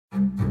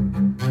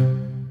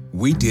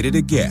We did it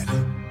again.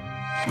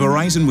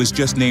 Verizon was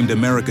just named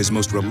America's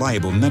most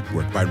reliable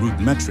network by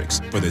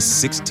RootMetrics for the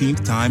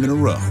 16th time in a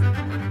row,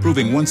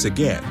 proving once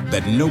again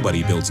that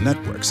nobody builds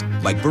networks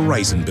like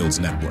Verizon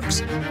builds networks.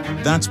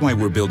 That's why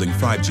we're building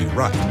 5G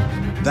right.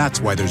 That's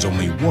why there's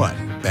only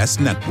one best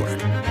network,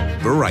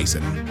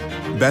 Verizon.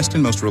 Best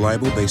and most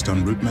reliable based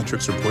on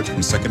RootMetrics reports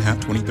from second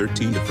half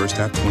 2013 to first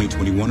half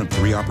 2021 of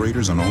 3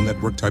 operators on all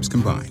network types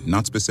combined,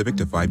 not specific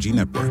to 5G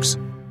networks.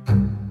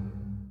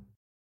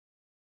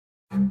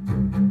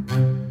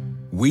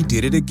 We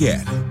did it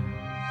again.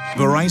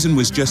 Verizon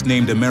was just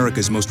named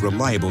America's most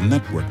reliable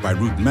network by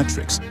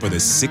RootMetrics for the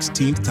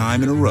 16th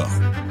time in a row,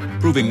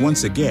 proving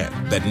once again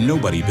that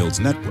nobody builds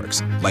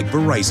networks like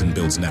Verizon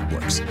builds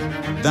networks.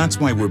 That's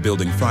why we're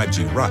building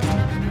 5G right.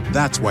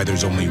 That's why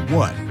there's only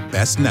one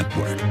best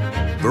network,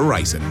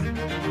 Verizon.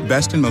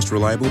 Best and most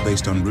reliable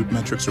based on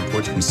RootMetrics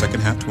reports from second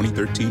half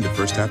 2013 to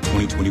first half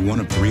 2021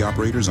 of 3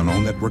 operators on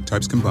all network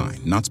types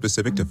combined, not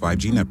specific to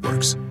 5G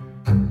networks.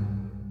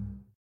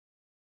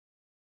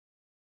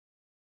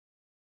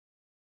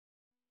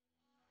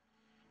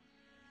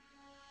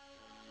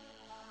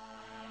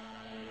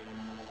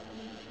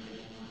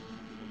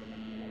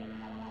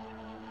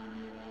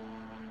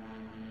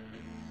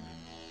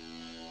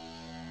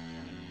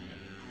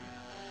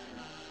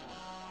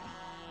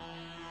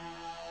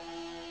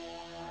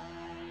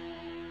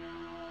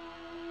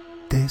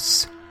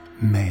 This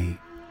may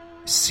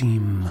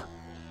seem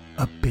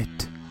a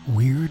bit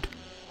weird.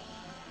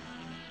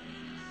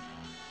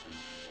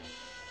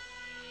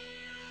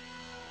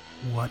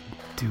 What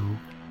do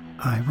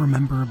I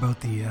remember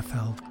about the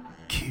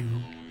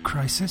FLQ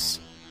crisis?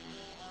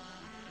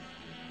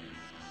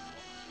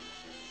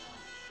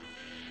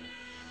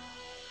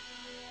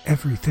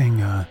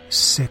 Everything a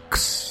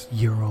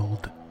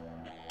 6-year-old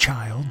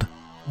child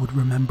would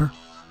remember.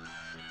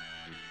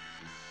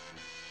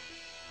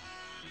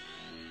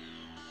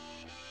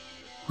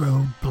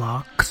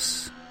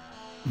 Roadblocks,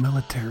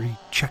 military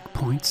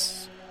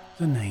checkpoints,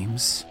 the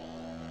names,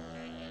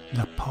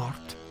 La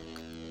Porte,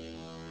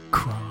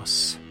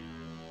 Cross,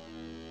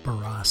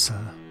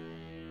 Barassa,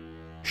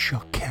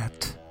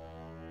 Choquette,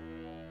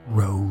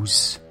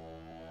 Rose.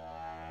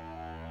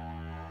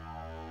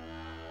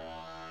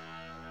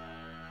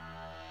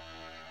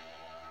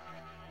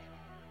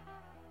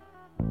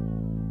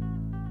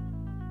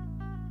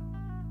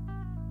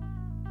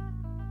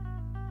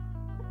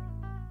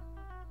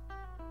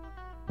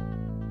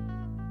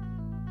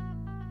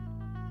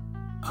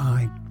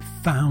 I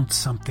found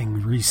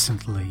something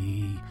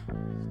recently,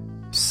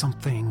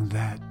 something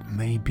that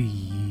may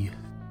be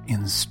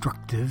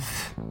instructive.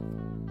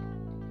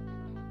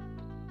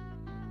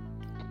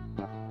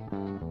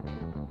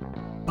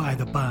 By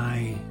the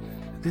by,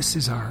 this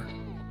is our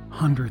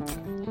 100th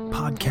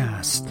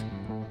podcast.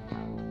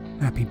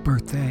 Happy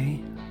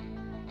birthday.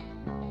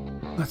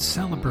 Let's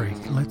celebrate.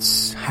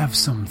 Let's have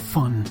some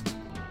fun.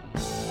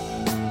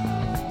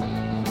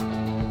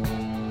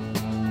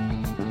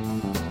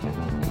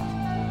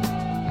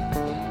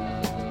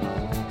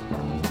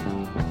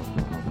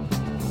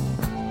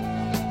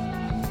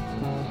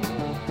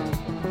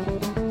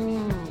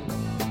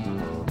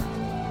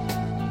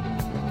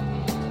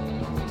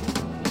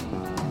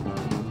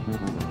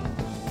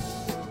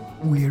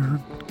 We're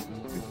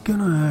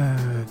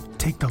gonna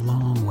take the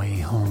long way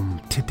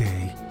home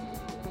today.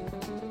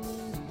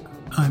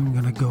 I'm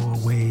gonna go a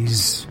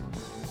ways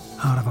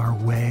out of our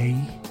way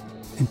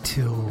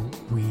until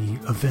we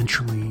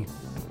eventually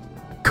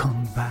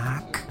come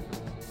back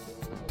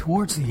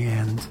towards the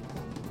end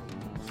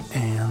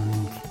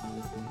and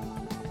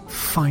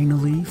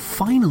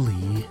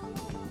finally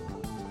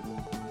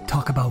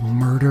talk about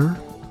murder.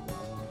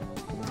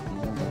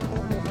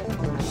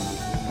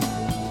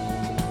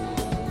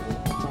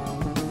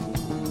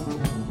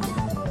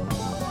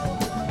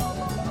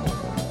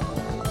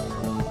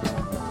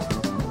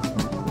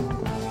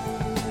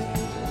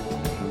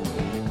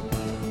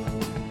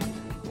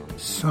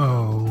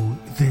 So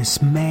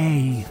this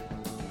may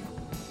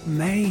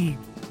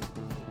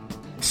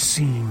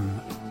seem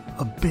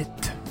a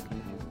bit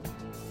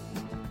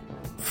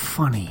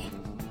funny.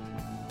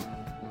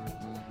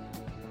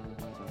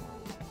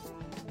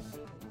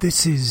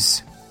 This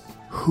is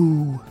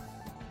who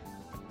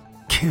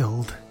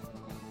killed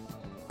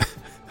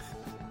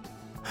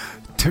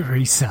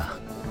Teresa.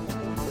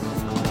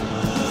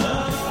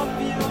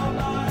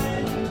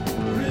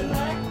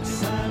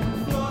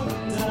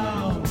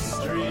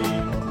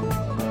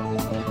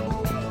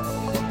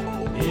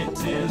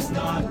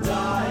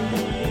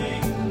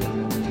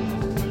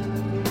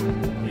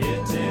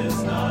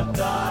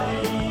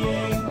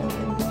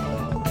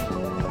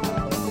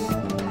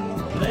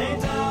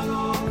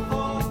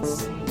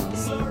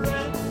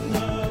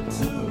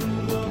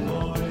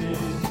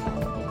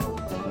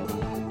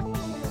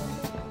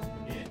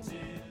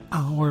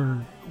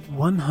 Our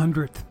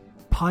 100th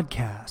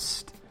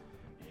podcast.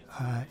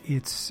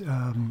 It's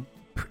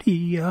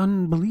pretty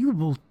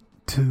unbelievable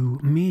to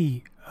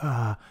me.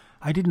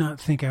 I did not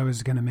think I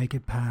was going to make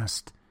it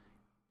past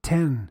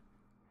 10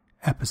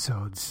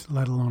 episodes,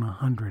 let alone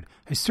 100.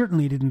 I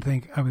certainly didn't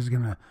think I was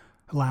going to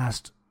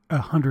last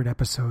 100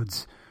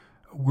 episodes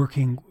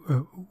working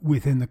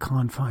within the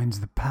confines,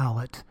 the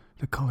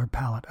color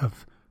palette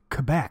of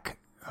Quebec,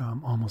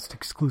 almost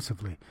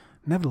exclusively.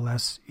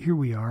 Nevertheless, here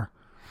we are.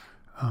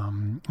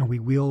 And we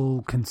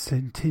will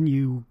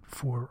continue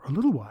for a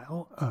little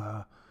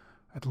while,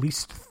 at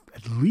least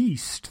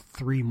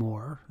 3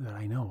 more that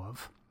I know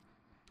of.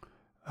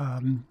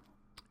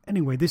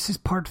 Anyway, this is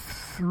part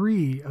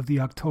 3 of the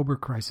October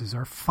Crisis,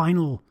 our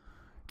final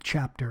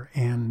chapter,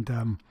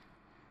 and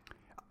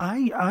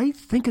I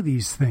think of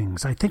these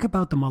things. I think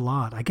about them a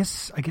lot. I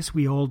guess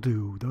we all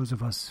do. Those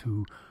of us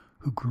who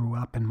grew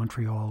up in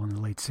Montreal in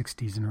the late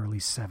 60s and early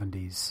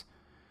 70s.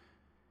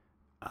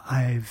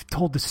 I've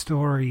told the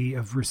story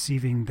of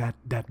receiving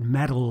that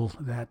medal,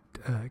 that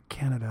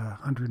Canada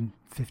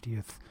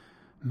 150th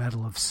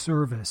Medal of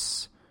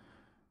Service.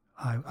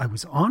 I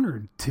was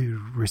honored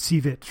to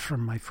receive it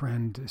from my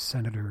friend,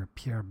 Senator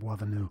Pierre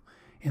Boisvenu,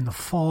 in the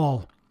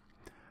fall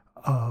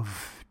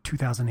of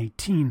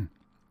 2018.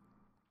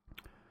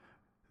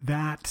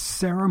 That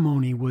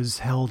ceremony was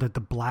held at the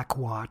Black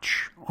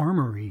Watch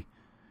Armory,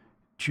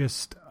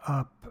 just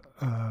up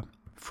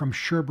from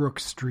Sherbrooke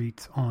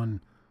Street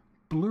on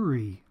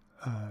Bleury,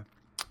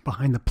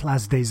 behind the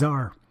Place des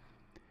Arts.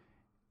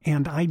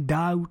 And I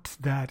doubt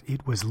that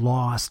it was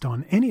lost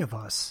on any of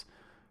us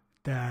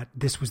that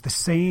this was the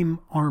same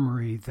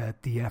armory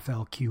that the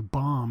FLQ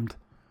bombed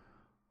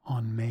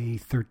on May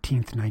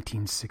 13th,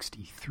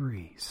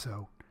 1963.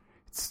 So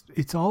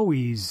it's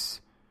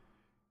always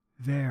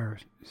there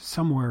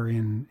somewhere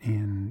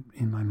in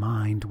my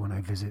mind when I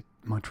visit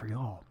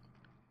Montreal.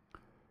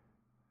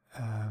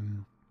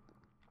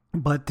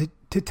 But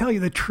to tell you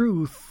the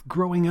truth,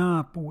 growing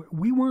up,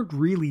 we weren't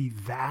really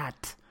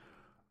that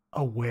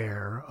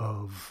aware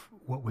of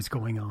what was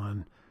going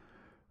on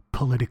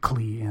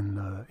politically in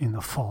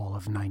the fall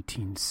of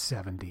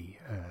 1970.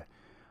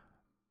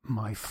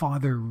 My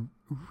father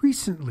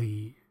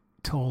recently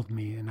told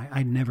me, and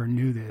I never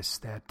knew this,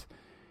 that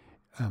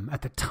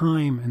at the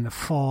time in the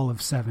fall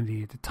of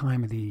 70, at the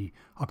time of the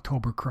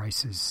October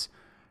Crisis,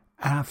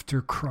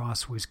 after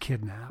Cross was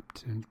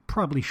kidnapped, and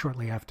probably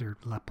shortly after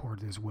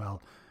Laporte as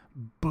well,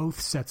 both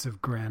sets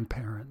of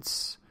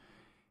grandparents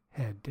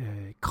had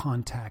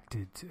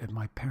contacted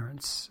my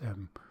parents.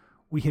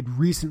 We had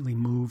recently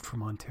moved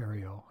from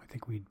Ontario. I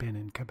think we'd been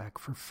in Quebec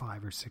for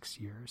 5 or 6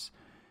 years.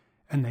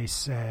 And they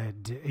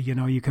said,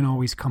 you can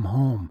always come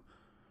home,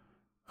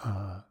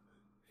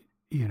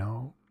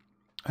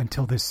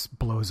 until this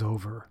blows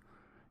over.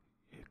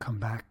 Come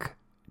back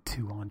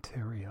to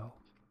Ontario.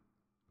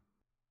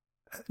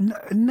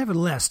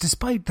 Nevertheless,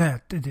 despite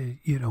that,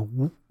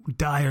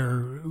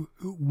 dire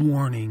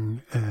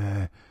warning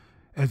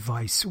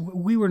advice,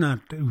 we were not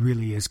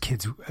really, as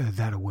kids,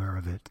 that aware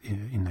of it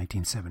in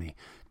 1970.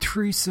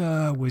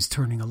 Teresa was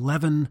turning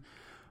 11.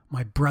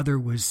 My brother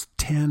was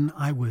 10.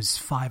 I was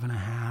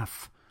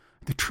 5.5.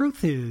 The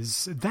truth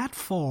is, that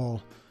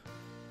fall,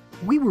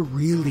 we were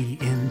really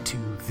into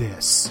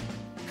this.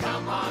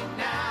 Come on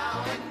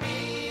now and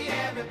meet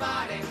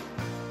everybody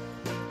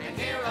and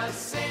hear us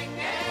singing.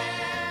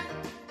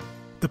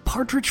 The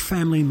Partridge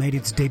Family made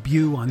its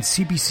debut on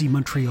CBC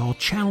Montreal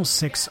Channel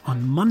 6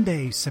 on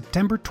Monday,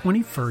 September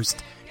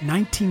 21st,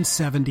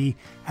 1970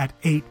 at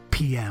 8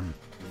 p.m.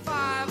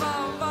 5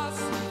 of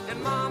us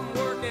and Mom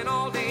working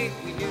all day.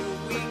 We knew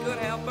we could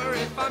help her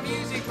if our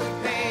music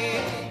would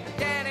pay.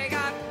 Daddy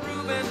got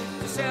Ruben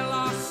to sell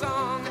our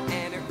song,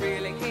 and it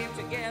really came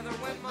together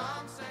when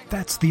Mom sang.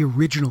 That's the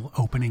original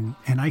opening,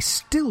 and I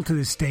still to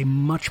this day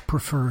much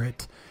prefer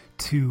it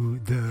to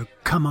the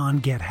Come On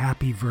Get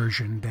Happy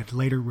version that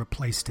later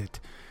replaced it.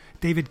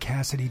 David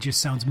Cassidy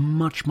just sounds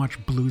much, much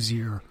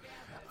bluesier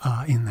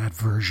in that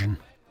version.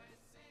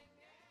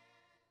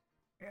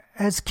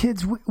 As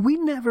kids, we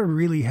never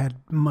really had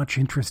much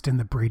interest in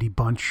the Brady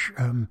Bunch.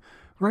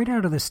 Right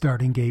out of the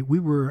starting gate,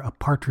 we were a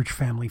Partridge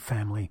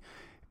family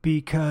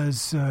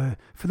because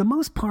for the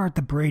most part,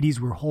 the Bradys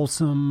were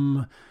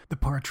wholesome, the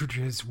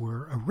Partridges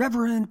were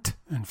irreverent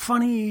and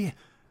funny.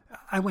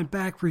 I went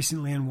back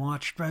recently and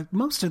watched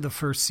most of the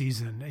first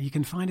season. You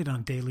can find it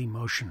on Daily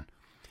Motion.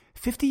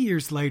 50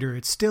 years later,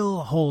 it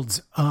still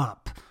holds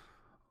up.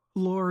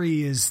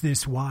 Laurie is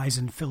this wise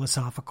and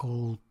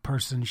philosophical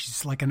person.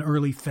 She's like an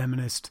early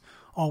feminist,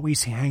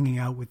 always hanging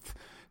out with,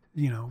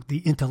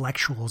 the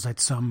intellectuals at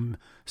some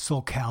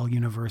SoCal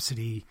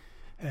university.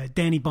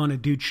 Danny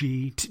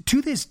Bonaducci,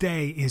 to this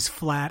day, is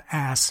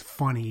flat-ass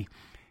funny.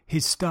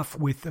 His stuff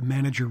with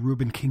manager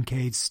Reuben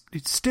Kincaid,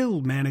 it still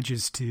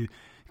manages to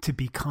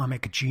be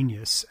comic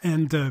genius.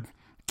 And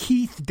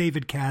Keith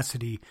David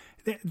Cassidy,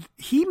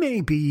 he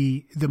may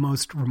be the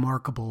most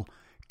remarkable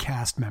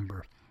cast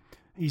member.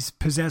 He's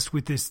possessed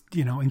with this,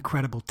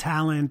 incredible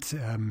talent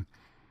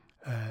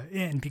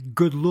and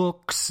good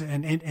looks,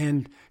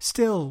 and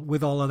still,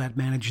 with all of that,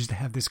 manages to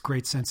have this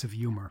great sense of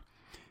humor.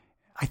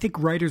 I think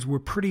writers were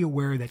pretty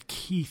aware that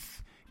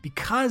Keith,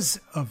 because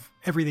of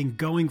everything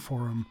going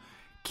for him,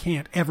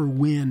 can't ever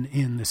win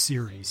in the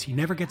series. He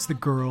never gets the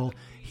girl.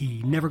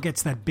 He never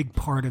gets that big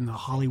part in the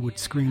Hollywood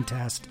Screen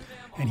Test.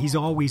 And he's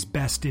always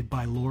bested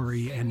by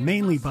Laurie and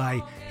mainly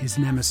by his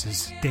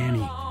nemesis,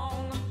 Danny.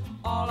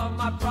 All of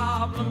my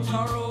problems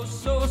are oh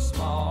so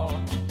small.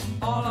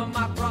 All of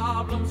my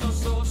problems are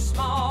so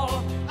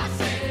small. I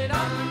said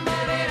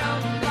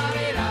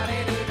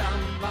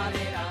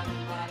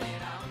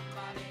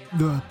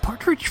The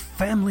Partridge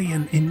Family,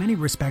 in many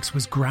respects,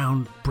 was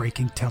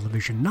groundbreaking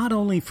television, not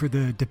only for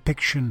the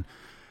depiction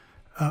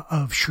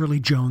of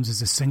Shirley Jones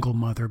as a single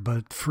mother,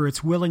 but for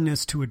its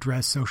willingness to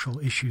address social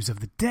issues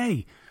of the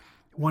day.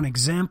 One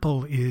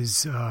example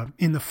is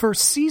in the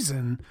first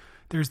season,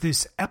 there's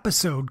this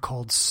episode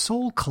called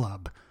Soul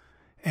Club,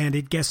 and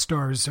it guest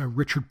stars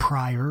Richard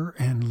Pryor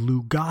and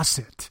Lou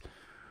Gossett.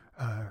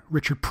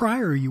 Richard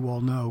Pryor, you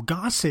all know.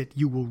 Gossett,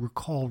 you will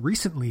recall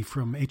recently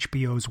from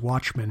HBO's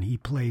Watchmen. He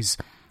plays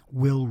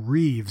Will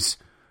Reeves,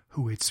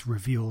 who it's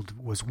revealed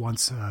was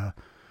once a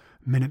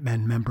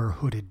Minutemen member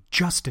Hooded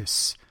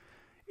Justice.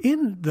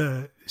 In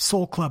the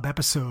Soul Club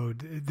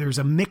episode, there's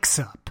a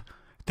mix-up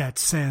that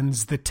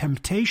sends the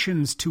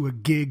Temptations to a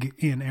gig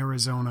in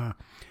Arizona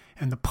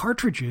and the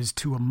Partridges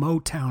to a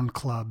Motown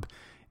club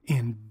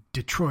in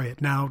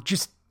Detroit. Now,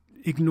 just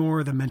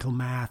ignore the mental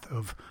math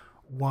of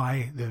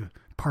why the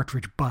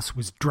Partridge bus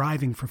was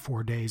driving for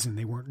 4 days and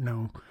they didn't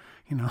know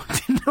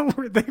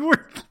where they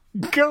were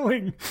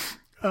going.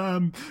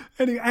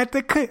 Anyway, at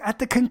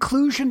the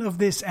conclusion of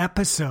this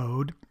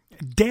episode,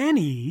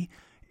 Danny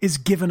is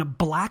given a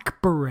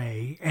black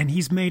beret and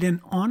he's made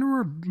an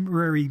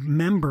honorary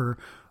member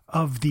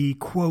of the,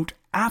 quote,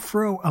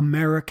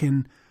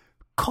 Afro-American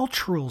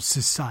Cultural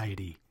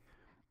Society.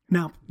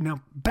 Now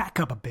back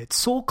up a bit.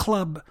 Soul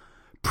Club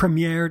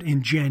premiered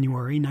in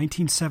January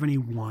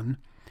 1971.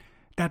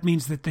 That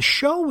means that the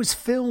show was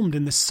filmed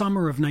in the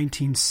summer of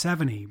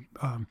 1970,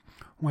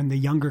 when the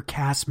younger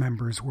cast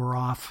members were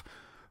off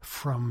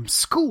from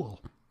school.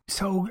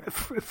 So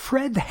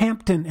Fred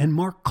Hampton and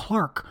Mark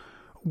Clark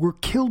were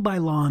killed by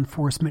law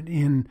enforcement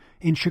in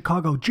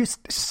Chicago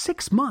just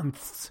 6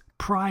 months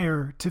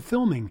prior to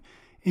filming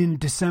in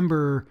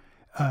December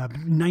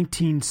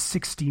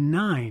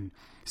 1969.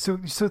 So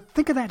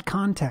think of that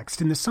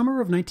context. In the summer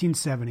of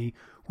 1970,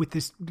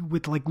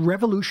 with like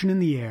revolution in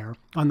the air,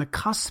 on the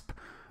cusp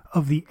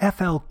of the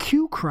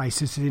FLQ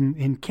crisis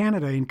in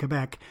Canada, in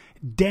Quebec,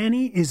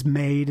 Danny is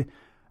made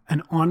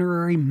an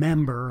honorary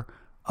member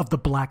of the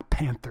Black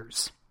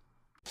Panthers.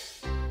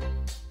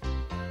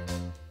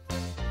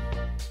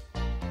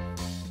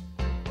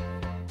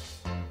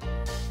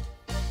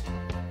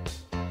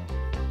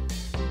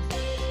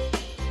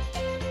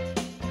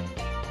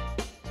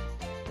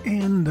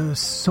 In the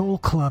Soul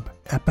Club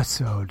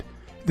episode,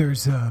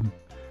 there's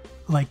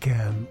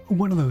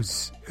one of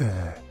those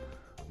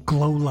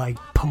glow light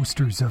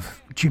posters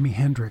of Jimi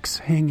Hendrix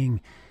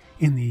hanging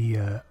in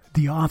the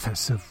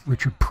office of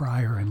Richard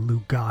Pryor and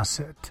Lou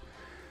Gossett.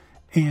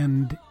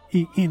 And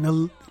in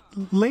a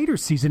later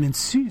season, in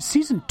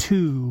season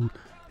 2,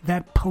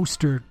 that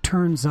poster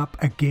turns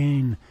up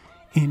again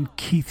in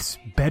Keith's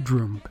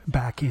bedroom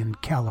back in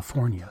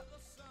California.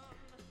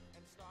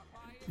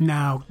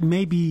 Now,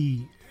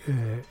 maybe,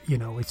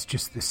 it's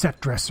just the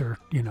set dresser,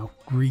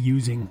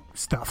 reusing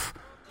stuff.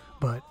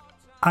 But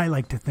I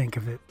like to think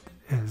of it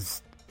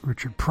as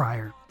Richard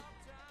Pryor's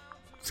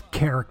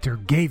character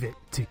gave it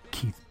to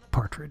Keith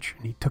Partridge,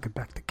 and he took it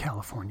back to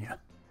California.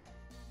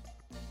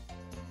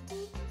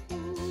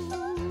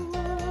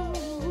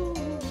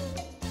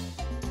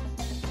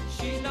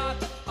 She's not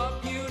a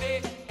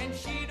beauty and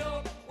she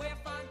don't wear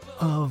fine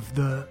clothes. Of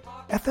the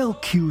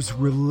FLQ's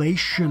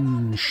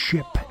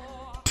relationship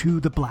to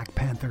the Black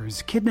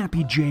Panthers,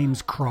 kidnappee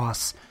James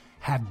Cross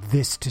had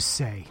this to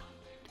say.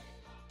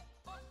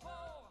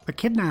 The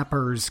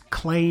kidnappers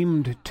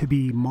claimed to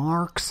be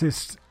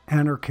Marxist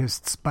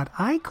anarchists, but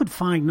I could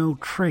find no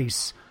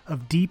trace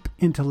of deep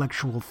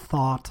intellectual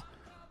thought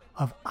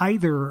of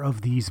either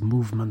of these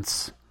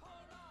movements.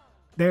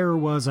 There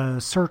was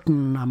a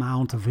certain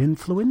amount of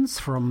influence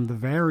from the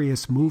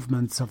various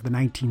movements of the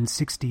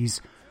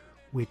 1960s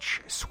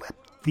which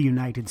swept the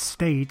United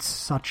States,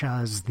 such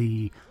as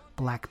the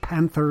Black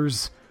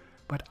Panthers,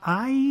 but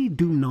I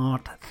do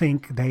not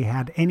think they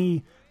had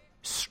any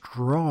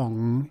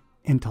strong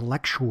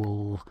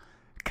intellectual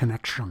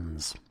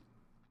connections.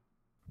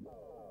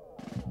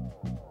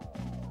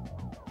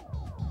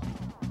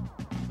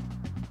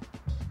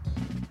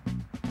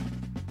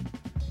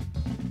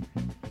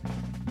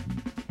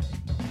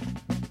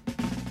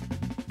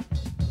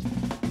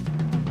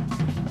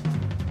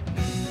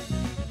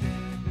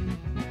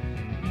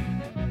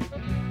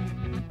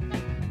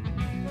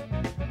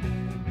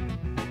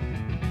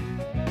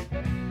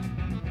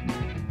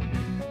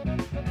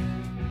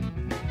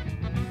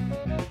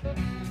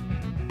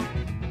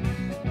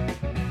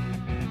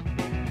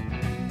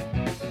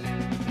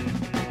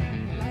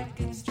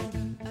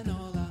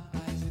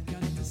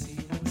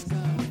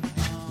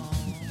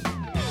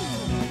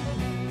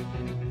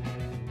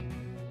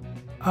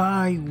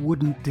 I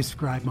wouldn't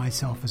describe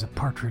myself as a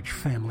Partridge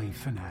Family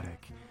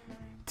fanatic.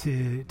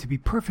 to be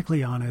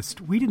perfectly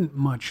honest, we didn't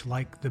much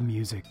like the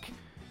music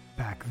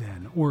back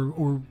then,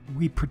 or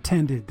we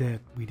pretended that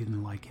we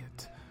didn't like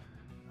it.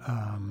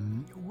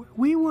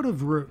 We would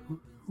have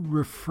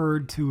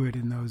referred to it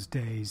in those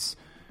days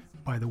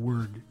by the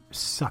word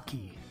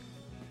sucky.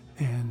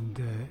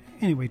 And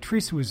anyway,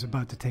 Teresa was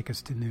about to take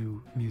us to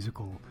new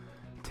musical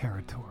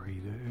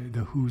territory.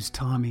 The Who's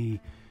Tommy,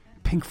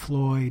 Pink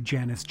Floyd,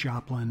 Janis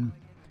Joplin,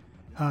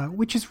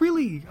 which is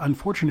really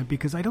unfortunate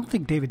because I don't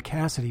think David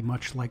Cassidy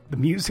much liked the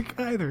music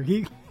either.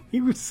 He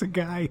was a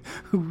guy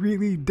who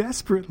really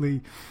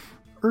desperately,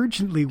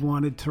 urgently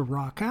wanted to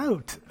rock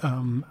out,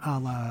 a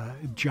la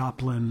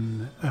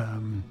Joplin,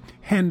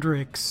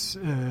 Hendrix.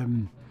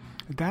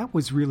 That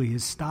was really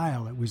his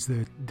style. It was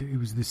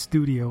the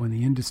studio and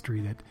the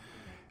industry that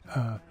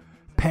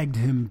pegged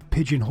him,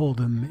 pigeonholed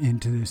him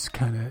into this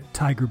kind of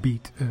Tiger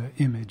Beat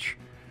image,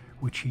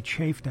 which he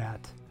chafed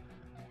at.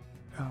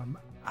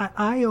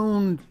 I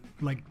own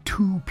like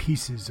 2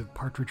 pieces of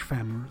Partridge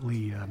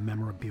Family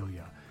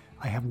memorabilia.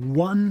 I have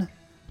one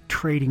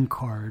trading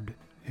card.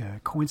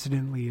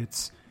 Coincidentally,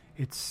 it's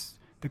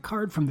the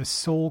card from the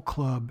Soul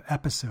Club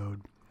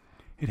episode.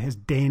 It has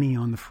Danny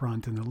on the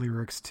front and the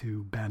lyrics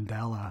to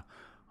Bandala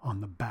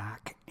on the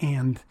back.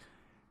 And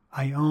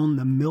I own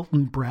the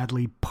Milton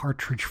Bradley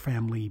Partridge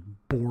Family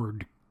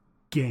board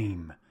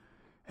game.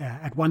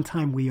 At one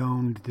time, we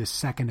owned the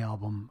second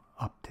album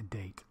up to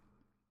date.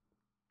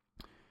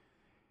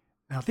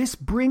 Now, this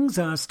brings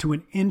us to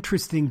an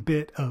interesting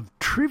bit of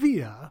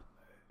trivia.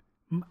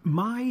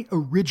 My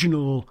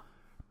original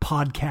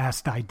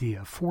podcast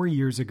idea 4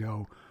 years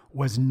ago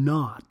was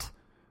not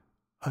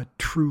a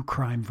true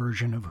crime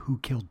version of Who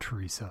Killed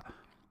Teresa.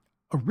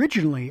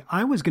 Originally,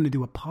 I was going to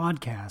do a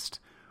podcast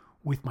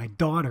with my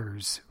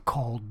daughters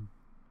called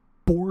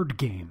Board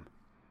Game.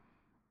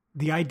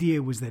 The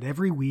idea was that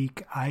every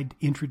week I'd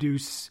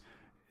introduce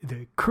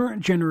the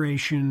current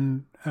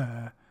generation,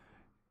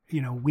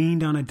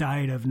 weaned on a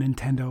diet of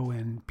Nintendo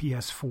and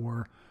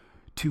PS4,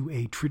 to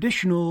a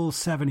traditional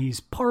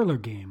 70s parlor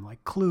game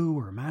like Clue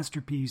or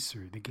Masterpiece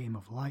or The Game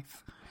of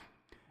Life.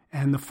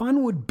 And the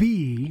fun would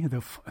be,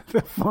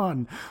 what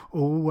fun,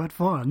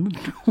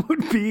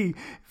 would be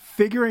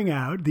figuring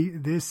out,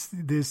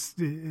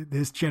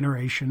 this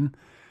generation,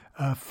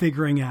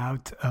 figuring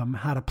out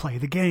how to play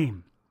the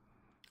game.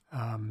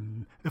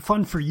 The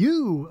fun for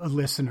you, a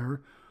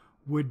listener,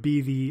 would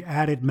be the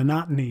added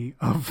monotony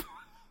of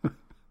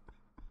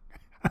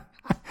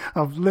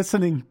of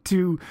listening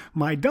to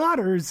my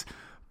daughters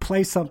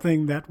play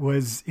something that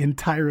was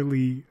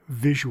entirely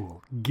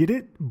visual. Get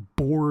it?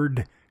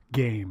 Board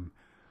game.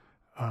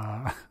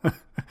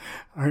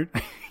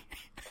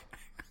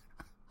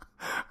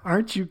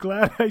 Aren't you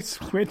glad I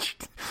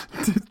switched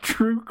to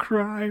true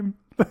crime?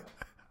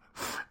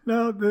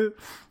 No,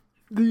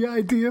 the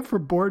idea for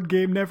board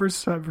game never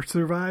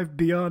survived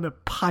beyond a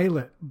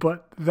pilot,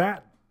 but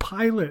that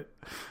pilot,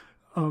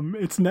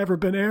 it's never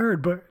been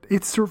aired, but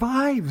it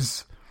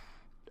survives.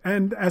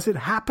 And as it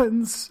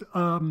happens,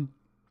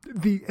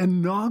 the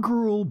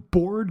inaugural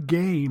board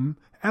game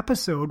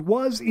episode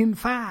was, in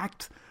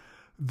fact,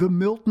 the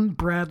Milton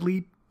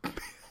Bradley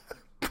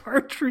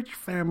Partridge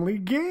Family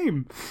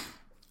game.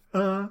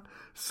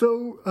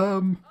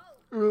 So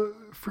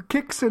for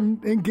kicks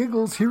and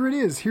giggles, here it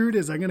is.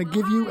 I'm going to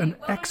give you an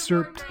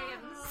excerpt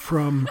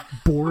from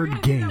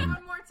Board Game.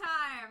 One more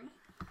time.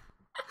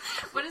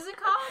 What is it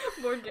called?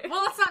 Board game.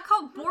 Well, it's not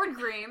called Board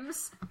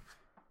Games.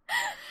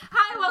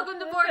 Hi, welcome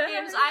to Board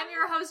Games. I'm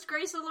your host,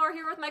 Grace Allure,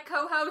 here with my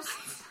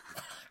co-hosts.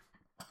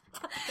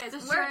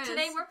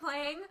 Today we're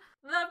playing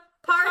the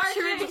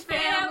Partridge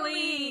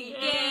Family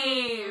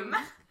game.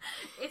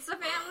 It's a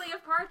family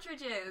of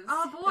partridges.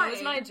 Oh boy. That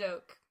was my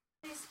joke.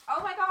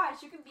 Oh my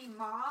gosh, you can be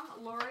Mom,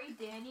 Lori,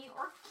 Danny,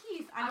 or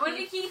Keith. I want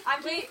to be Keith.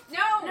 I'm Keith.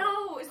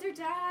 No, is there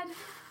Dad?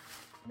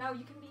 No,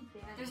 you can be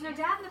Danny. There's no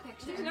Dad in the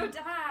picture. There's no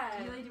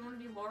Dad. Really, do you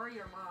want to be Lori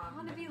or Mom? I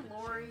want to be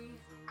Lori.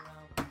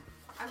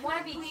 I want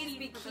to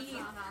be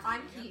Keith.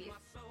 I'm Keith.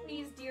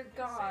 Please, dear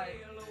God.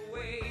 Sail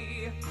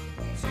away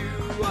to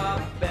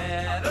a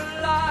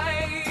better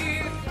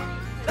life.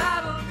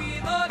 That'll be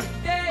the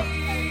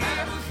day.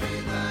 That'll be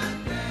the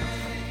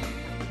day.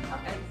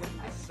 And when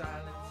the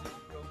silence is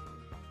broken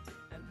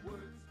and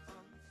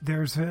words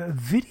There's a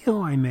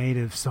video I made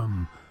of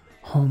some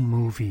home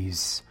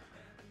movies.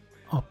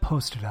 I'll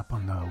post it up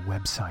on the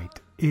website.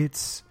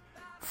 It's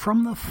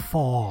from the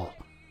fall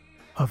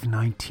of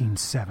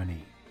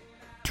 1970.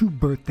 2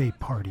 birthday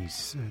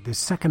parties. The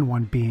second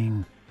one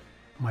being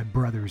my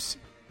brother's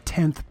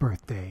 10th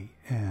birthday.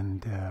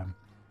 And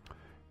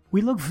we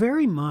look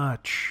very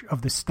much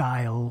of the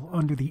style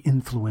under the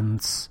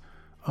influence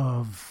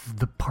of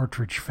the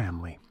Partridge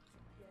Family.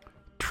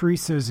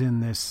 Teresa's in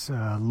this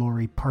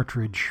Lori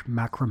Partridge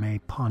macrame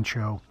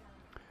poncho.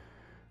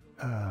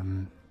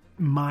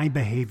 My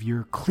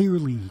behavior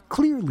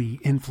clearly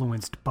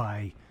influenced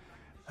by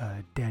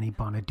Danny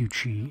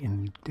Bonaducci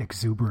in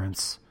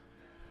Exuberance.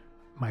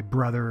 My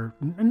brother,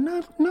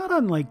 not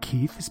unlike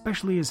Keith,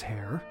 especially his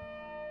hair.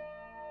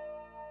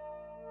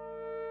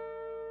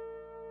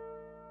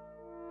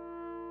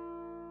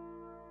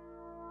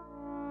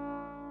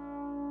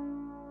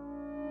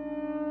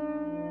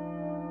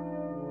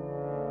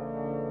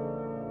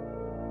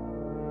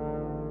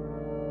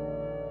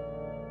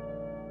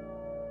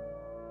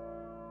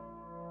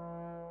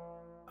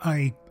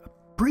 I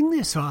bring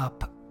this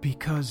up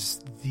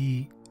because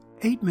the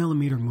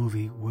 8mm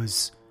movie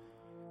was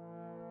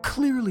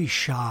clearly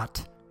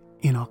shot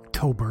in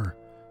October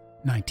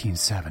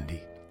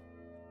 1970.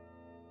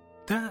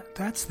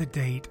 That's the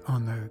date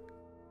on the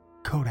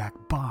Kodak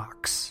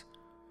box.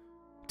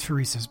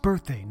 Teresa's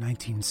birthday,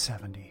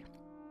 1970.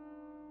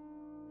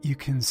 You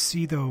can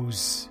see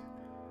those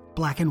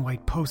black and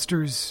white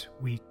posters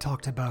we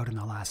talked about in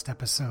the last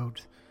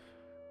episode.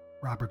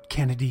 Robert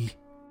Kennedy,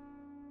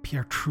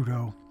 Pierre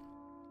Trudeau.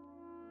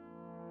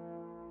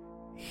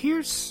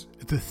 Here's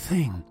the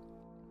thing.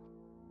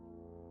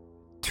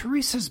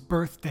 Teresa's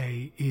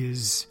birthday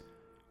is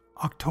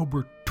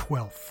October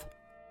 12th.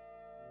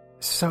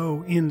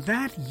 So in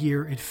that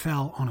year, it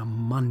fell on a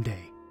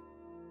Monday.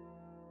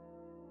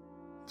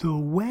 The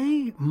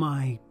way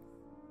my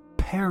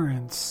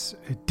parents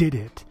did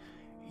it,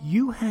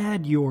 you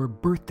had your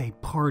birthday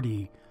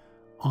party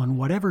on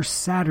whatever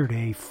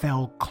Saturday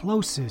fell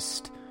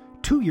closest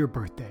to your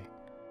birthday.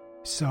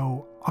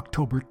 So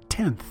October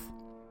 10th.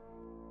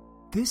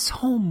 This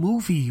whole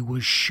movie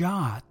was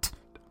shot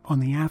on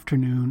the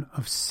afternoon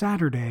of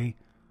Saturday,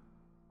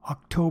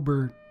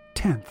 October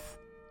 10th,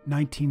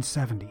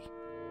 1970.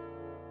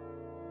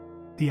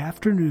 The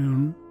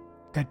afternoon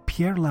that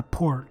Pierre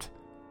Laporte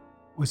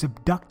was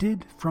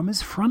abducted from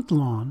his front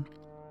lawn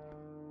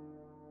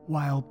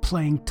while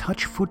playing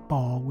touch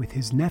football with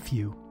his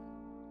nephew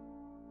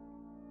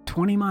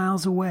 20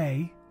 miles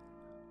away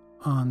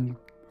on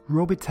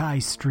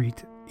Robitaille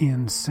Street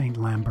in St.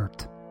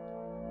 Lambert.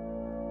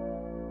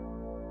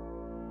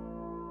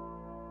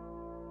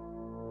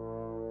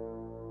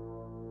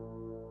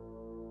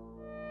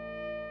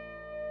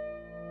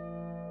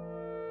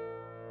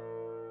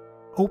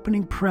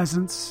 Opening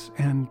presents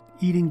and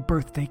eating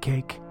birthday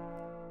cake.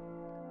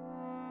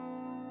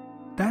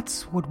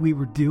 That's what we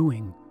were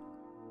doing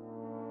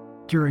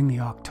during the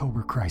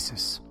October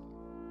crisis.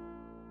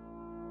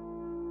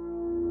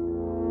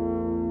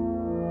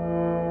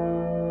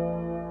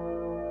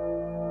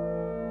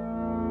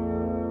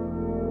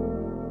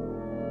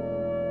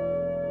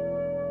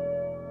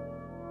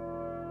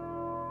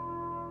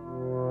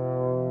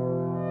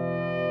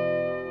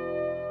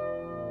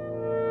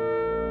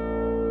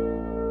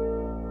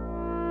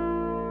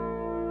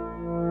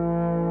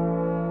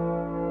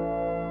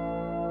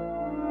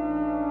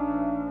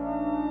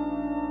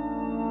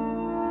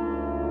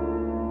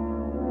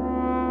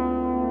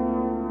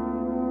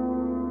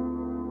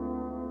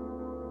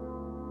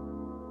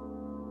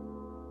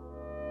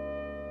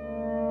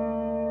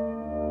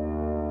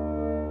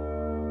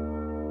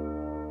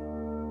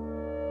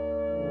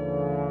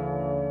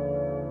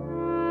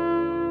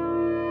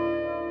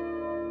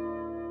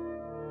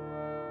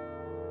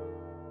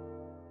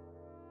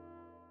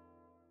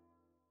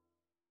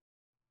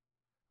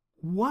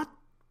 What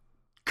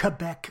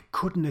Quebec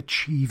couldn't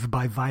achieve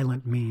by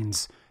violent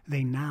means,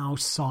 they now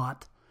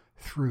sought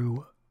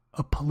through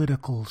a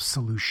political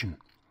solution.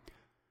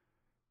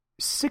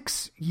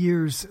 6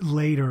 years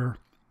later,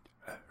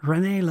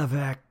 René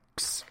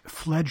Lévesque's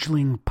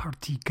fledgling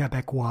Parti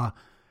Québécois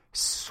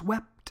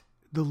swept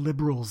the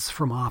Liberals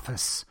from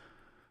office,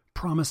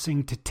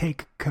 promising to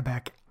take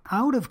Quebec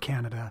out of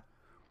Canada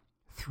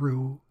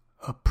through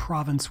a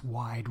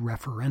province-wide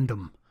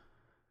referendum.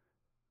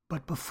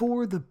 But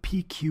before the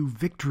PQ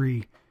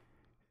victory,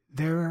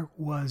 there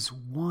was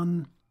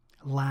one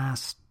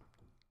last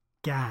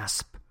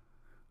gasp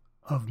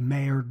of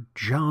Mayor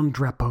Jean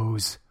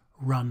Drapeau's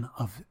run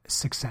of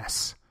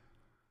success.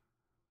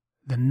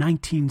 The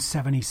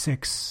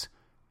 1976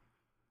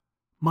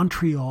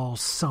 Montreal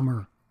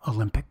Summer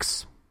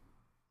Olympics.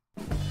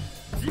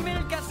 10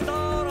 000 castors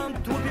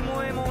entre toi pis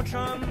moi, mon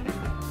chum.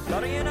 T'as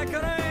rien à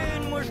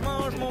craindre, moi je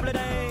mange mon blé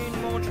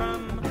d'Inde, mon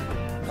chum.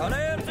 T'as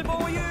l'air de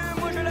bon yeux,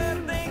 moi j'ai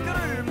l'air d'un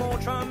creux, mon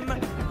chum.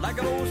 La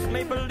grosse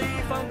maple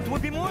leaf entre toi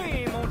pis moi,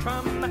 mon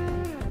chum.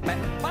 Mais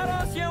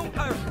attention,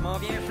 je m'en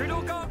viens chez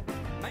l'Oka,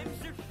 même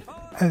si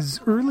je...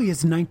 As early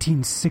as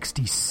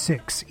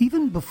 1966,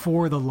 even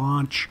before the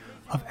launch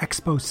of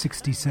Expo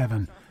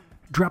 67,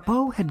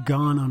 Drapeau had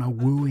gone on a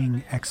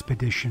wooing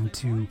expedition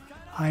to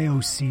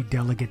IOC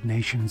delegate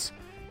nations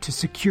to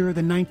secure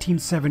the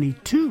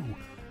 1972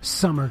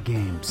 Summer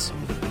Games.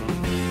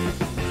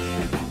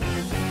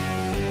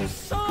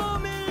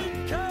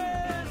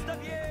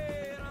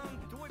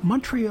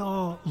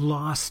 Montreal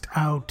lost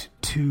out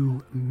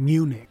to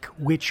Munich,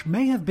 which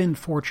may have been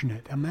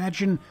fortunate.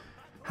 Imagine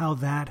how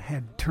that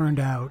had turned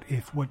out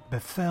if what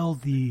befell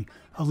the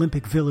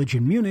Olympic Village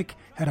in Munich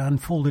had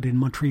unfolded in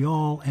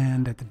Montreal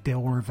and at the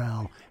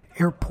Dorval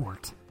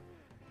Airport.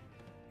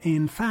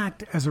 In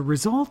fact, as a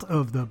result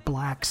of the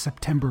Black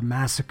September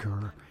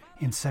Massacre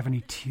in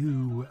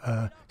 72,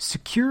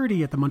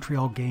 security at the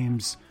Montreal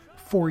Games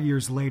 4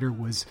 years later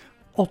was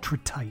ultra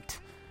tight.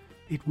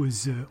 It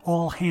was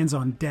all hands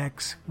on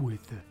decks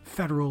with the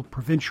federal,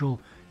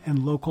 provincial,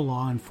 and local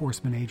law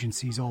enforcement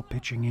agencies all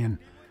pitching in.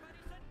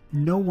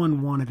 No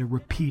one wanted a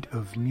repeat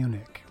of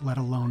Munich, let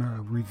alone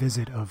a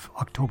revisit of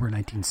October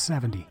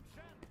 1970.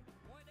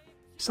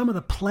 Some of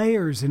the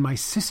players in my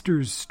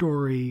sister's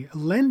story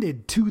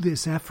lended to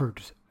this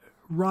effort.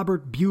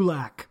 Robert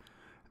Bulak,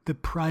 the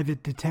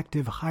private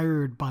detective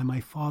hired by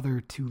my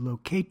father to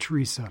locate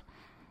Teresa,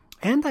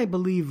 and I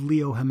believe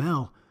Leo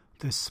Hamel,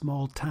 the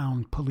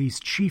small-town police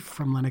chief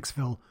from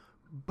Lennoxville,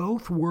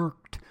 both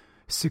worked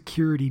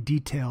security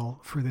detail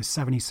for the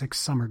 76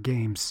 Summer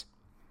Games.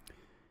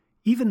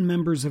 Even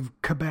members of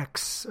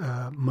Quebec's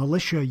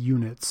militia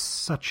units,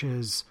 such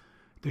as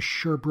the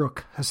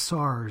Sherbrooke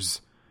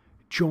Hussars,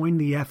 joined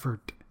the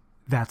effort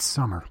that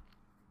summer.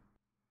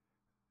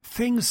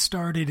 Things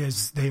started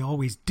as they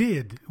always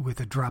did with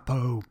the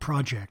Drapeau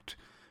project,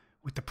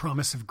 with the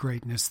promise of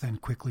greatness then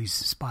quickly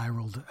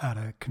spiraled out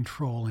of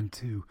control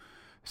into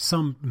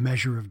some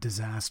measure of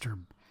disaster.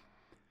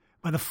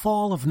 By the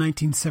fall of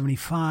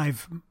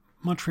 1975,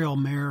 Montreal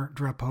Mayor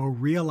Drapeau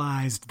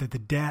realized that the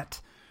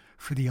debt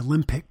for the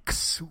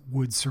Olympics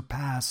would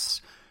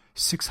surpass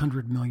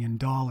 $600 million.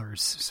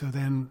 So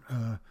then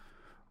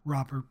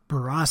Robert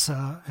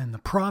Bourassa and the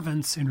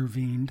province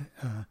intervened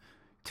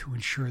to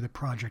ensure the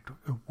project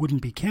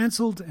wouldn't be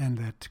canceled and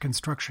that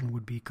construction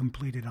would be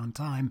completed on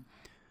time.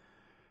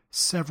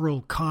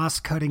 Several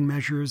cost-cutting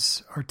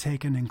measures are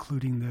taken,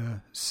 including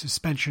the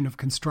suspension of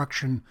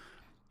construction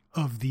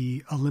of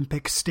the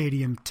Olympic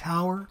Stadium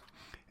tower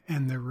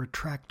and the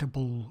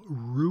retractable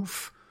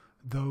roof.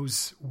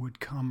 Those would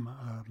come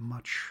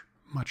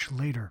much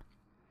later.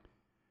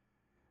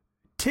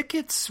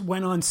 Tickets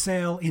went on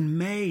sale in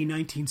May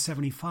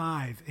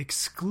 1975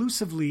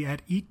 exclusively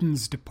at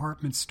Eaton's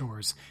department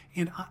stores,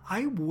 and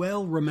I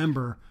well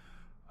remember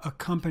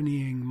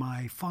accompanying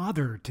my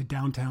father to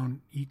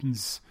downtown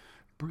Eaton's,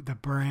 the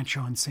branch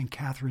on St.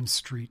 Catherine's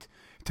Street,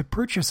 to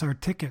purchase our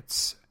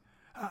tickets.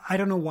 I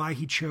don't know why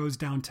he chose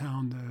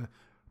downtown. The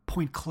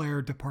Point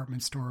Claire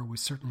department store was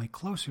certainly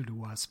closer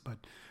to us, but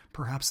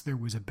perhaps there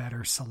was a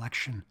better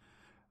selection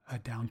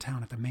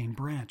downtown at the main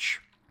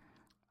branch.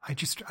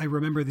 I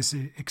remember this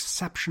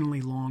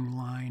exceptionally long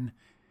line,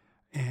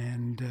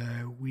 and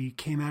we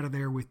came out of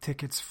there with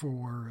tickets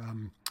for, I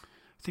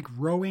think,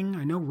 rowing.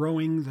 I know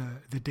rowing,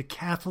 the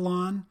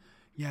decathlon.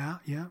 Yeah,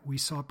 we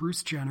saw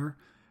Bruce Jenner,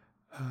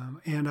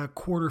 and a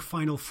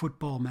quarterfinal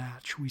football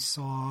match. We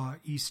saw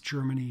East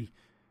Germany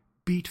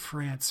beat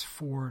France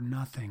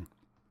 4-0.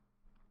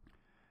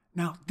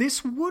 Now,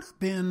 this would have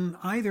been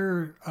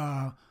either,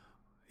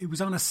 it was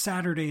on a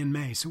Saturday in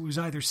May, so it was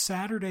either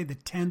Saturday the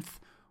 10th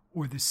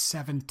or the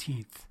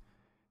 17th.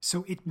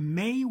 So it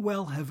may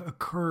well have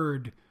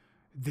occurred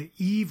the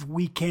eve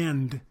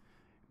weekend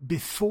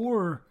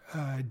before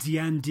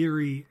Diane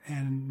Deary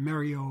and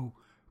Mario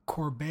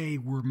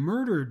Corbet were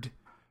murdered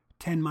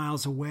 10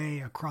 miles away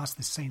across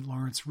the St.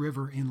 Lawrence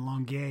River in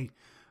Longueuil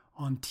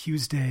on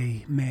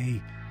Tuesday,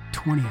 May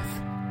 20th.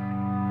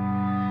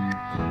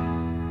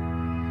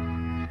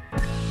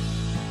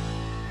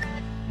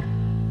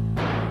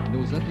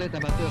 Nos athlètes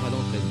amateurs à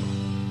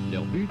l'entraînement.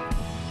 Leur but,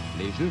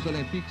 les Jeux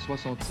olympiques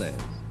 76.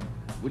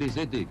 Vous les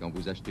aidez quand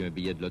vous achetez un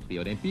billet de loterie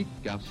olympique,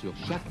 car sur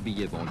chaque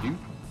billet vendu,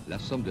 la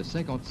somme de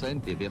 50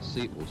 cents est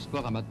versée au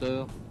sport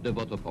amateur de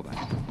votre province.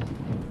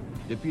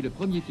 Depuis le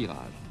premier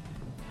tirage,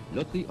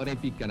 Loterie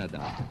Olympique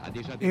Canada a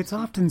déjà... It's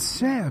often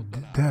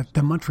said that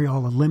the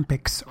Montreal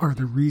Olympics are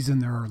the reason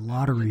there are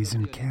lotteries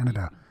in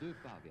Canada.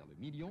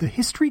 The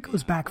history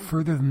goes back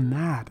further than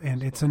that,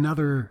 and it's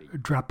another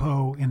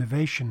Drapeau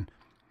innovation.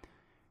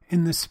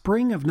 In the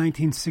spring of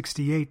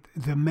 1968,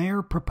 the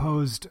mayor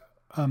proposed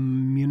a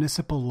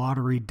municipal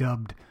lottery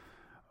dubbed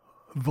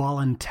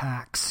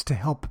Voluntax to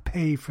help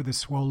pay for the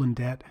swollen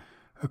debt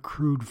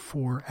accrued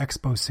for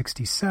Expo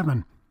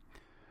 67.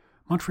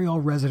 Montreal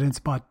residents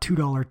bought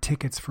 $2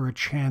 tickets for a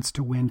chance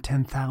to win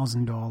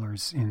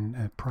 $10,000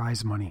 in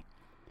prize money.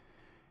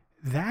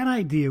 That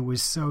idea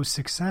was so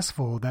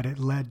successful that it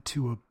led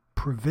to a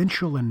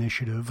provincial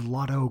initiative,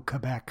 Lotto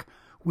Quebec,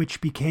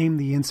 which became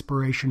the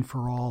inspiration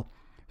for all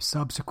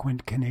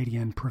subsequent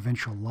Canadian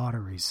provincial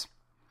lotteries.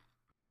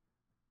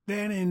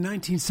 Then in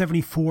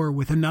 1974,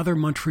 with another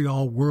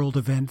Montreal World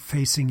event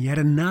facing yet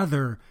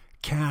another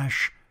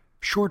cash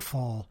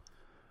shortfall,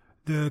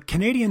 the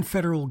Canadian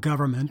federal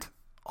government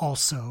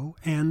also,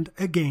 and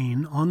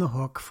again on the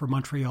hook for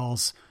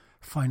Montreal's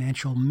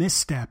financial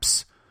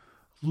missteps,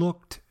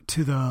 looked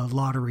to the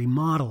lottery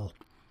model.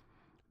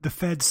 The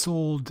Fed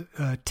sold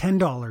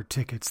 $10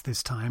 tickets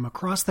this time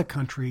across the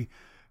country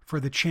for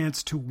the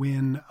chance to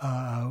win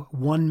a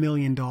 $1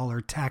 million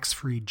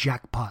tax-free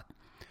jackpot,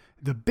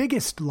 the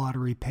biggest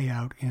lottery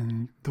payout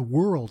in the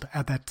world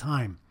at that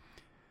time.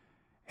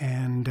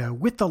 And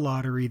with the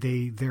lottery,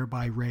 they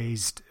thereby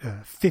raised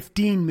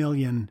 $15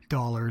 million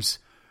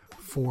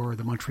for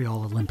the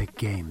Montreal Olympic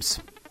Games.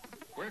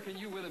 Where can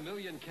you win $1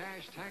 million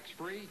cash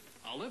tax-free?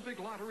 Olympic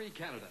Lottery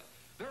Canada.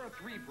 There are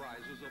 3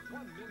 prizes of $1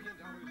 million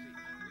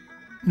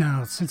each.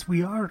 Now, since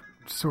we are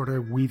sort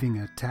of weaving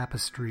a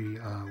tapestry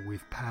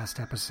with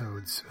past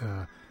episodes,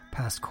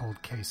 past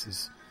cold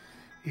cases,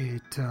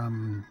 the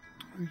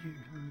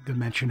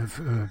mention of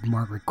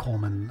Margaret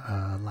Coleman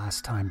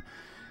last time,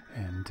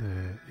 and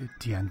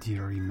Diane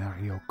Deary,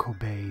 Mario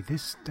Corbet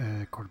this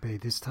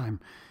time,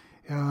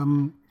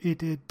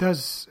 it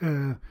does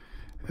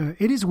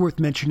It is worth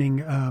mentioning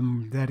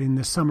that in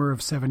the summer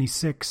of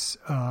 '76,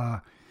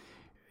 the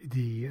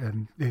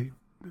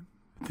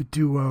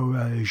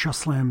duo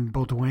Jocelyn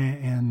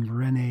Baudouin and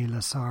René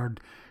Lessard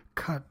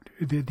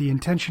the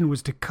intention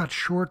was to cut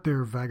short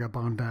their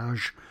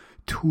vagabondage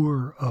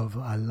tour of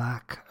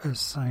Lac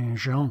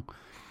Saint-Jean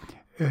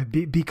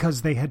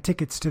because they had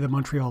tickets to the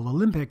Montreal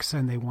Olympics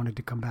and they wanted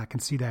to come back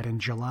and see that in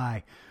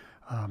July.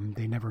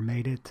 They never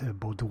made it.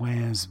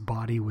 Baudouin's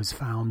body was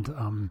found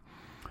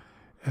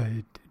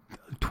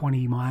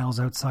 20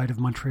 miles outside of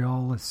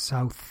Montreal,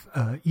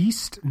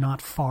 southeast,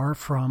 not far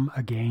from,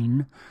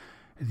 again,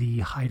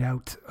 the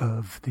hideout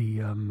of the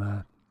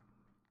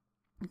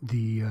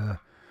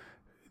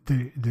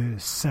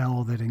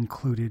cell that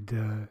included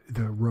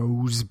the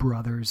Rose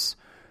brothers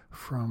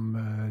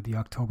from the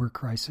October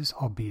crisis,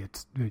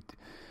 albeit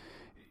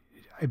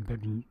I've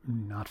been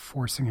not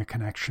forcing a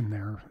connection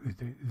there.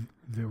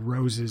 The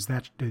Roses,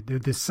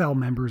 the cell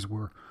members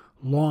were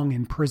long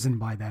in prison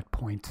by that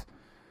point.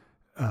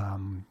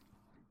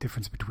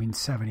 Difference between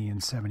 70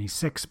 and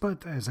 76,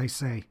 but as I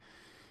say,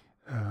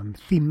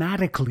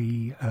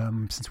 thematically,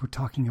 since we're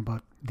talking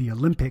about the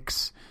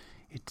Olympics,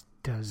 it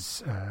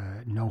does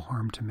no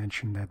harm to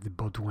mention that the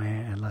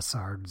Baudouin and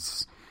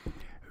Lessard's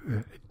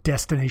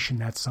destination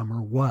that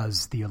summer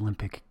was the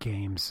Olympic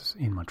Games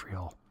in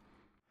Montreal.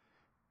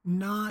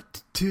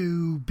 Not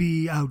to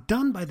be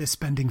outdone by the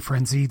spending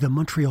frenzy, the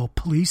Montreal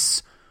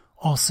police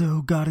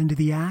also got into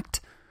the act.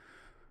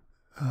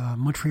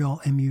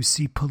 Montreal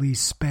MUC police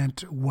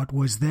spent what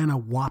was then a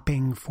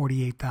whopping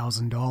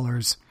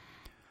 $48,000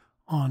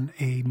 on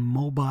a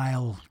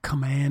mobile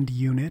command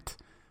unit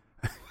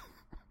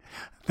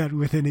that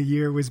within a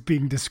year was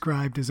being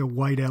described as a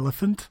white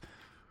elephant.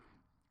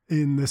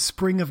 In the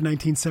spring of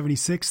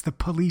 1976, the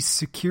Police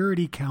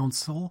Security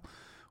Council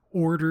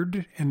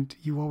ordered, and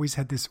you always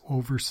had this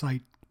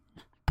oversight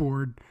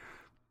board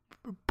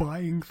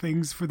buying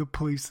things for the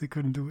police. They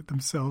couldn't do it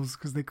themselves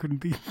because they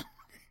couldn't be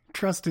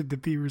trusted to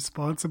be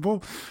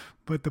responsible,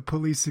 but the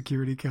Police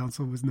Security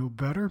Council was no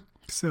better.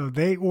 So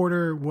they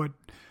order what,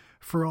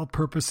 for all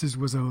purposes,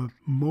 was a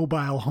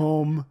mobile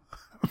home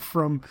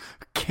from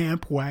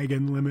Camp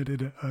Wagon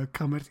Limited, a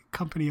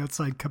company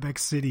outside Quebec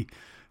City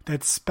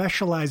that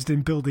specialized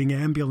in building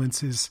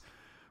ambulances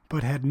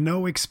but had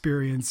no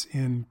experience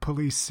in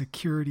police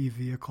security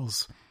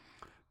vehicles.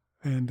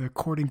 And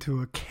according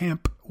to a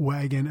Camp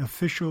Wagon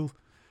official,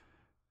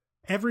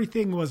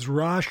 everything was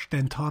rushed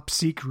and top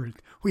secret.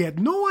 We had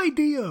no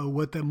idea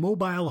what the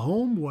mobile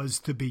home was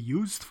to be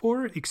used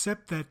for,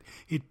 except that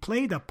it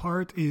played a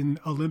part in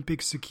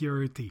Olympic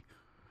security.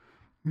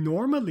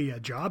 Normally, a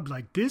job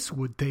like this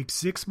would take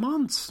 6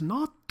 months,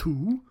 not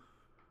 2.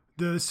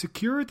 The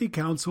Security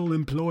Council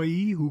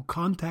employee who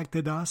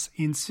contacted us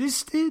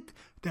insisted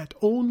that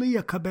only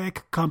a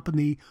Quebec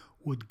company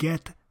would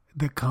get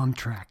the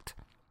contract.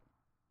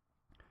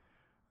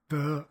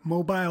 The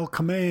mobile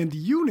command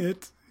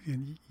unit,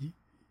 and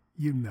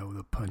you know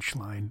the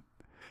punchline,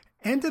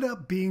 ended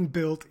up being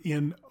built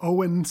in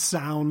Owen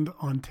Sound,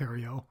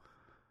 Ontario,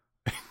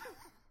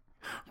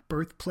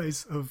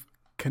 birthplace of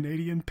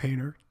Canadian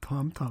painter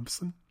Tom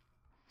Thompson.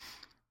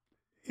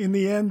 In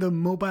the end, the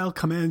mobile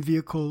command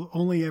vehicle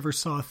only ever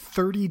saw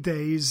 30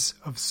 days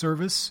of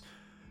service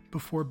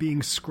before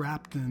being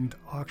scrapped and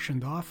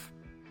auctioned off.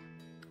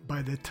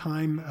 By the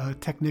time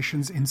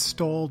technicians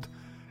installed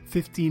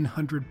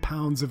 1,500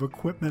 pounds of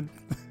equipment,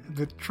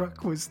 the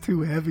truck was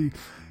too heavy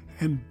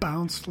and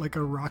bounced like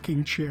a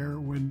rocking chair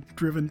when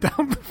driven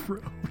down the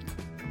road.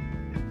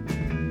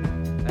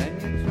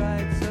 And you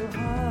tried so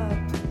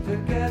hard to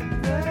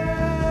get there.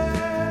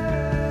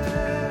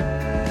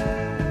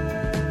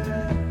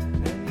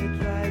 And you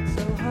tried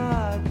so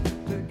hard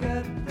to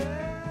get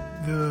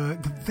there.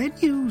 The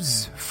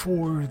venues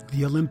for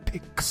the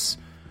Olympics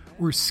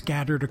were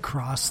scattered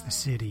across the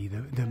city.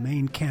 The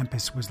main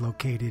campus was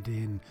located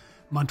in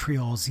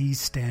Montreal's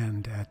East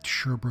End at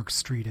Sherbrooke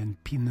Street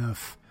and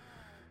Pie-Neuf.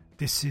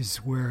 This is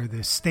where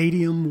the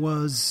stadium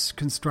was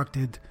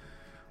constructed,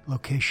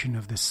 location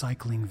of the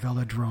cycling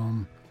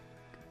velodrome,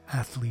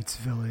 athletes'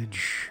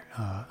 village,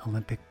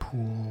 Olympic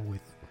pool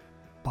with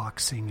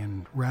boxing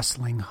and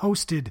wrestling,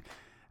 hosted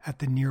at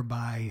the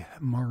nearby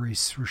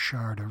Maurice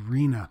Richard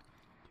Arena.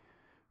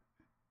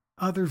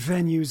 Other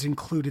venues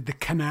included the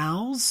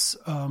Canals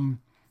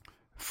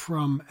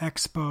from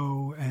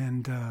Expo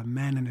and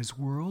Man in His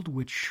World,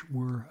 which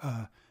were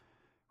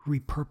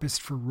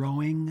repurposed for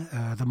rowing,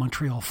 the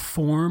Montreal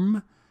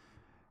Forum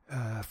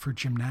for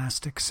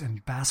gymnastics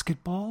and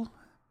basketball,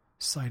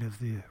 site of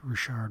the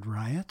Richard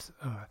riot,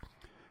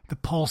 the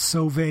Paul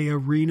Sauvé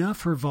Arena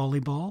for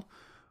volleyball,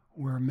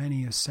 where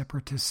many a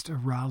separatist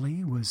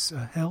rally was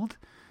held.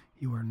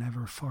 You are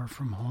never far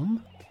from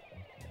home.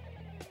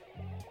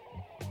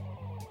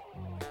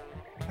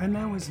 And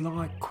that was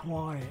like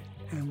quiet,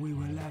 and we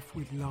were left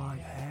with light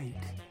hate.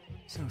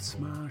 So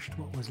smashed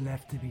what was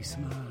left to be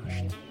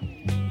smashed.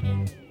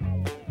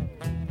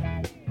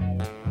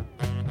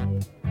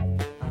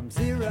 I'm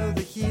Zero,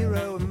 the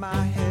hero, and my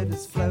head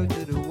has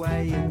floated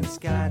away in the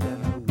sky,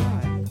 don't know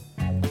why.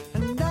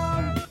 And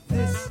down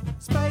this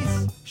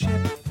space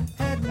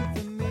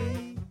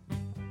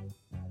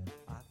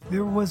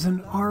There was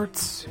an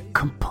arts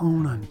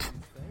component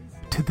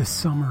to the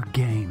Summer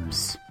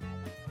Games.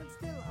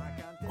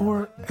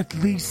 Or at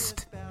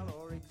least,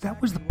 that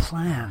was the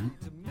plan.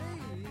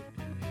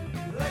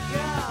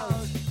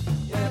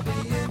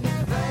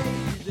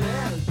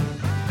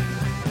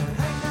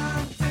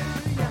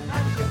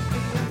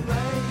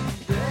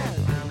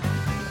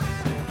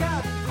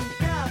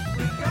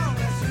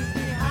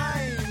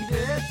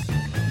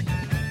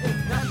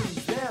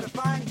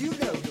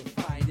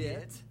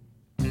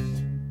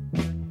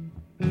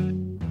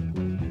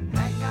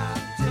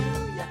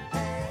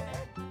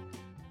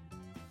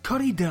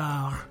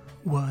 Corridor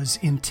was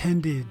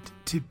intended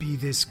to be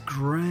this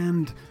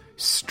grand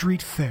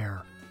street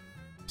fair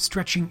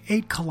stretching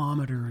 8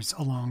 kilometers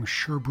along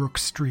Sherbrooke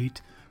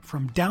Street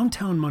from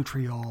downtown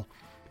Montreal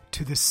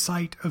to the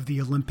site of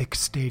the Olympic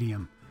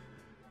Stadium,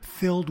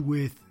 filled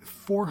with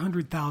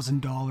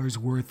 $400,000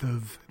 worth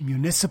of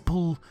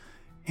municipal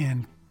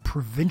and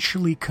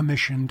provincially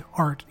commissioned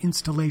art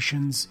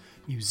installations,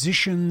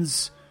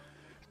 musicians,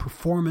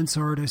 performance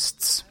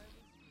artists.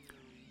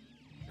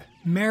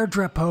 Mayor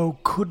Drapeau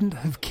couldn't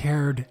have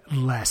cared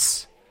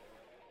less.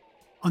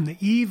 On the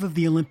eve of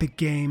the Olympic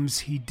Games,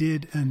 he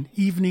did an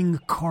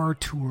evening car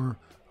tour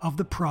of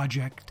the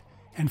project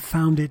and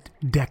found it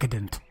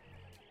decadent.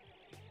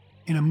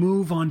 In a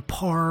move on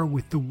par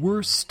with the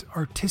worst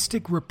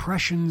artistic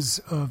repressions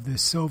of the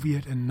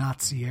Soviet and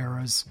Nazi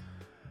eras,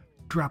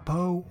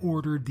 Drapeau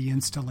ordered the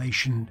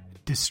installation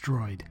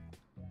destroyed.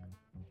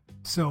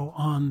 So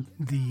on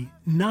the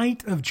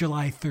night of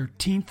July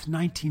 13th,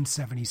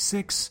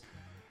 1976,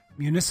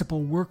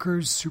 municipal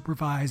workers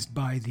supervised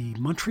by the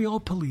Montreal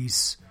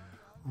police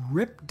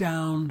ripped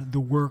down the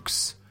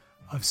works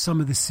of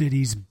some of the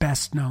city's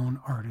best-known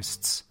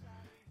artists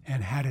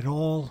and had it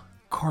all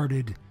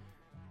carted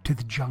to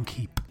the junk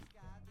heap.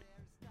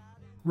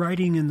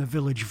 Writing in the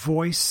Village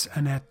Voice,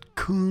 Annette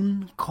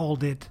Kuhn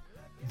called it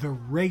the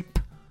rape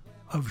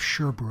of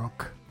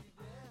Sherbrooke,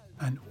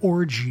 an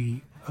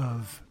orgy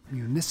of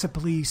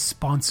municipally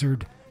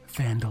sponsored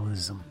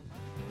vandalism.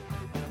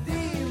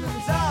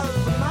 Demons out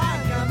of the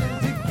mind coming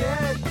to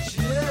get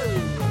you.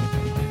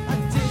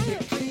 Until you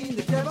clean,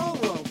 the devil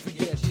won't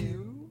forget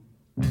you.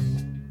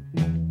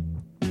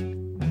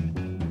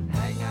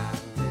 Hang on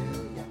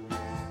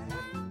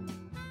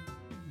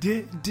to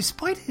your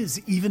Despite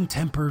his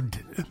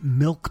even-tempered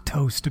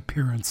milquetoast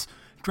appearance,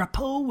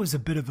 Drapeau was a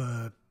bit of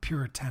a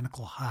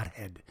puritanical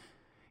hothead.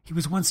 He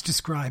was once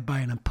described by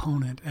an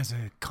opponent as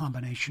a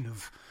combination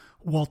of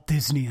Walt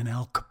Disney and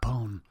Al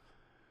Capone.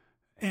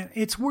 And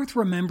it's worth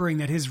remembering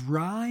that his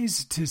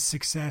rise to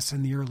success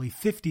in the early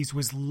 50s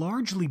was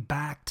largely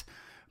backed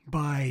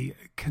by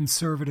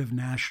conservative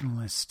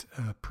nationalist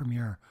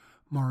Premier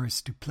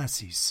Maurice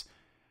Duplessis.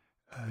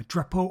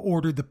 Drapeau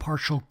ordered the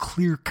partial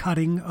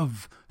clear-cutting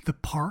of the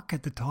park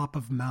at the top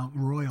of Mount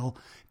Royal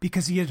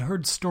because he had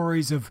heard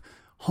stories of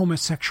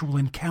homosexual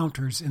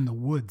encounters in the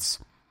woods.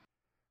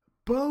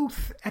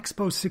 Both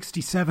Expo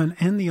 67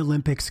 and the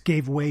Olympics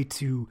gave way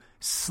to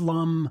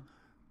slum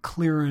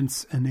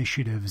clearance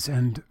initiatives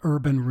and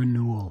urban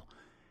renewal.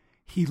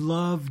 He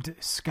loved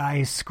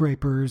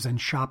skyscrapers and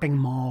shopping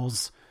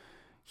malls.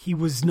 He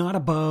was not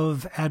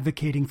above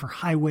advocating for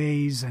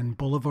highways and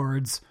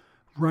boulevards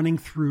running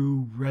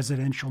through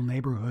residential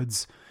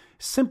neighborhoods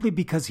simply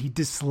because he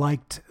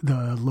disliked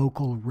the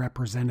local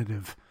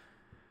representative.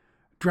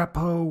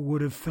 Drapeau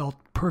would have felt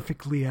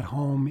perfectly at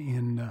home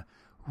in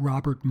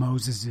Robert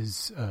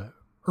Moses's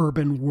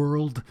urban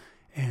world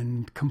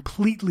and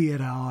completely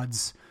at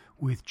odds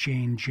with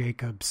Jane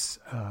Jacobs'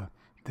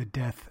 The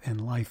Death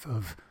and Life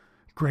of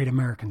Great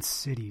American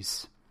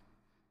Cities.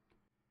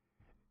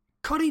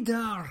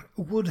 Corridor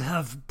would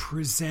have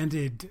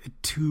presented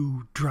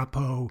to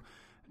Drapeau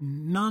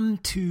none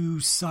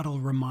too subtle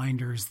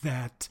reminders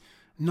that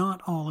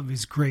not all of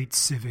his great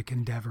civic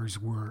endeavors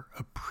were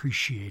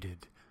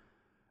appreciated.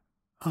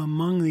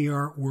 Among the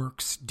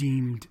artworks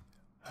deemed,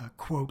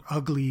 quote,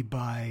 ugly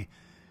by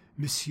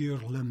Monsieur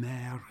le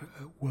Maire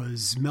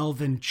was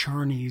Melvin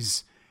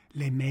Charney's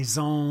Les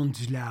Maisons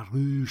de la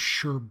Rue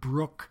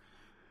Sherbrooke,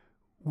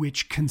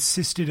 which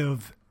consisted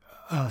of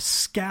a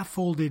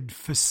scaffolded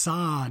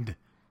facade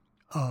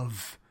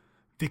of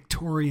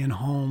Victorian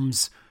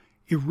homes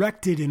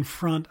erected in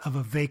front of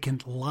a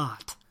vacant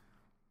lot.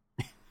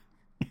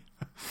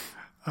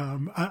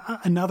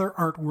 Another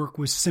artwork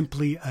was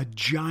simply a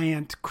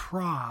giant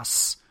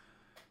cross,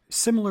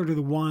 similar to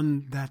the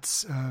one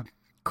that's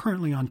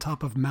currently on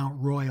top of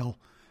Mount Royal,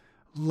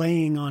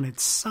 laying on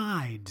its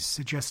side,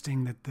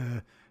 suggesting that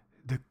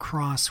the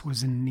cross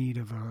was in need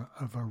of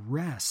a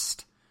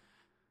rest.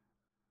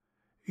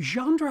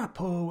 Jean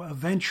Drapeau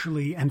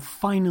eventually and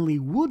finally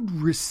would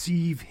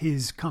receive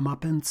his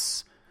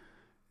comeuppance.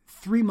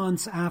 3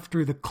 months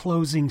after the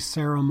closing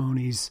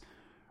ceremonies,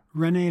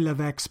 René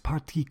Lévesque's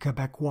Parti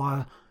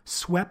Québécois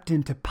swept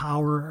into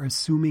power,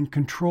 assuming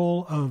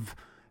control of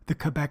the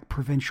Quebec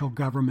provincial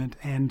government,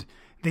 and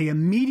they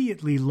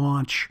immediately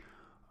launch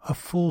a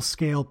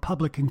full-scale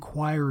public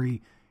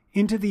inquiry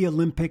into the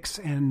Olympics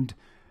and,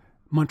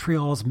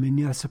 Montreal's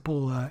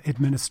municipal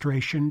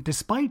administration,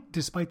 despite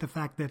the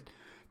fact that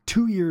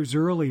 2 years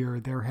earlier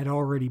there had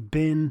already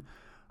been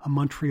a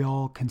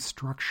Montreal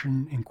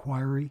construction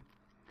inquiry.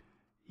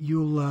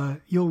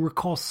 You'll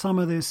recall some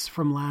of this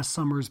from last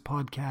summer's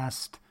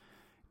podcast,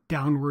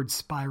 Downward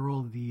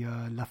Spiral, the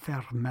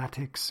L'Affaire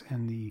Matix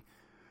and the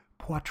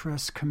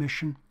Poitras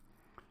Commission.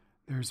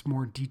 There's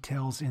more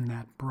details in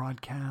that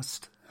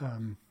broadcast.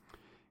 And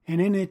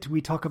in it,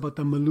 we talk about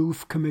the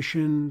Malouf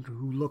Commission,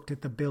 who looked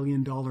at the $1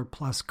 billion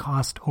plus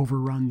cost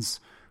overruns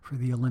for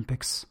the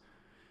Olympics.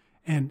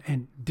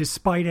 And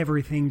despite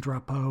everything,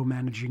 Drapeau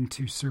managing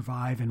to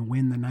survive and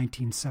win the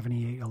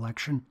 1978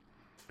 election.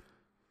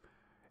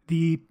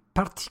 The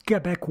Parti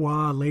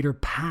Québécois later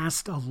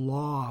passed a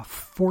law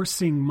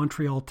forcing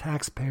Montreal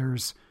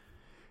taxpayers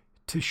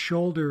to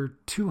shoulder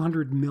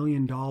 $200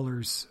 million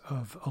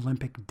of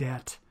Olympic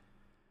debt.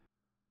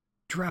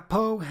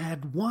 Drapeau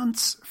had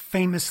once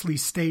famously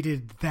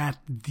stated that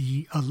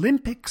the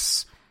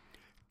Olympics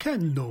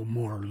can no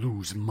more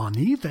lose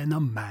money than a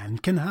man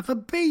can have a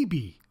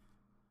baby.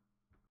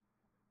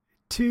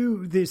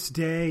 To this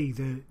day,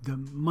 the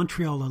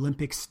Montreal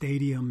Olympic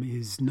Stadium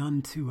is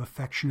none too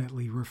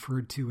affectionately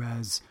referred to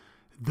as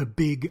the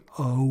Big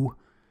O,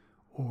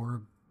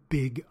 or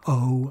Big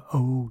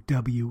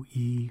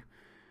O-O-W-E,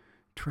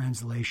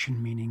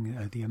 translation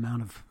meaning the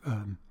amount of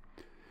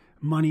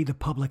money the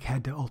public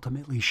had to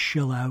ultimately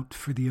shill out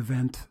for the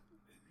event.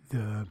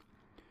 The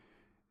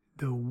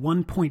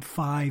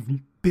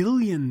 $1.5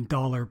 billion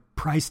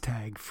price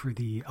tag for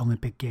the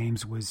Olympic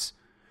Games was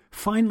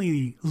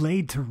finally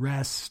laid to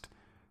rest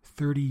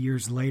 30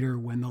 years later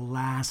when the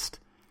last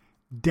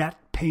debt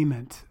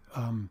payment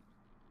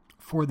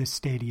for the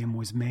stadium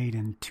was made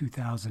in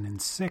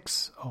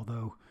 2006,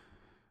 although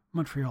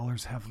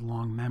Montrealers have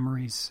long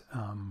memories,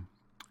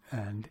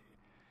 and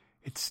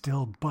it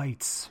still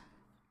bites.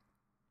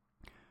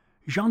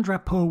 Jean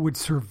Drapeau would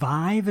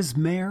survive as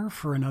mayor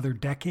for another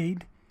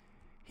decade.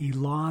 He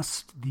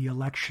lost the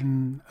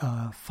election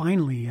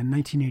finally in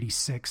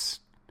 1986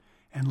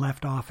 and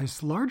left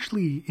office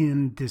largely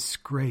in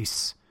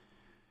disgrace.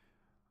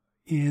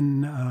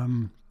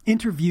 In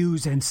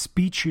interviews and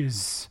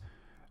speeches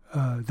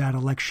that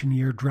election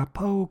year,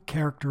 Drapeau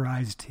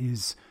characterized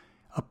his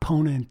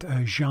opponent,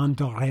 Jean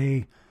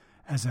Doré,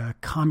 as a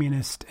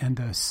communist and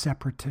a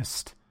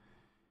separatist.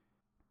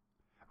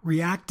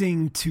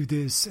 Reacting to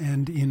this,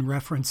 and in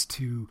reference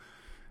to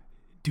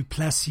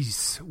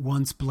Duplessis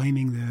once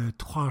blaming the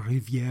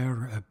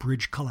Trois-Rivières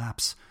bridge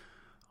collapse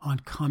on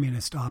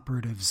communist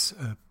operatives,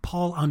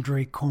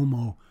 Paul-André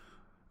Como,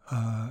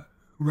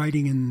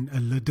 writing in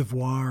Le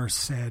Devoir,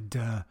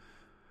 said,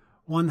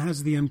 one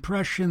has the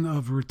impression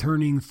of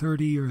returning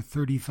 30 or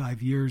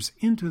 35 years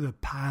into the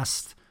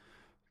past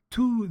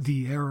to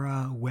the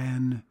era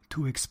when,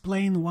 to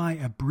explain why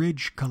a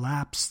bridge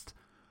collapsed,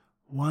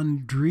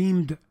 one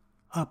dreamed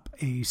up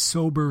a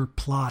sober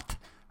plot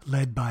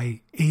led by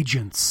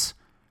agents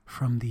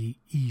from the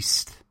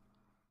East.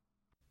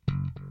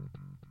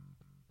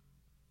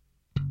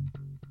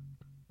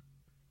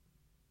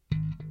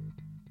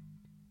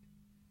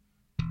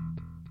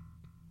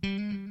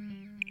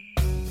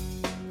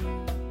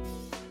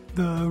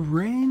 The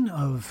reign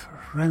of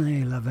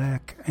René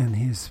Lévesque and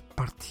his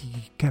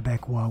Parti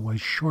Québécois was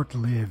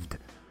short-lived.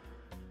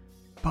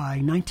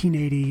 By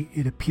 1980,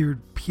 it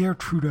appeared Pierre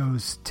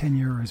Trudeau's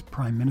tenure as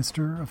Prime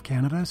Minister of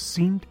Canada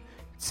seemed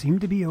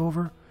to be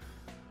over.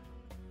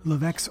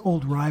 Lévesque's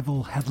old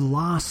rival had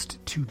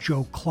lost to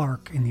Joe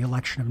Clark in the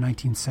election of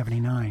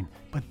 1979.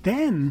 But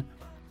then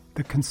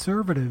the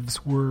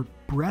Conservatives were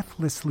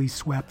breathlessly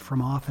swept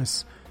from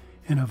office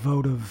in a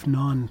vote of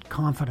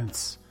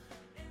non-confidence.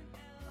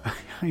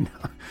 I know.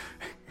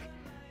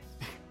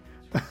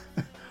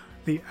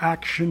 The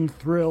action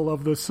thrill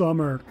of the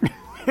summer.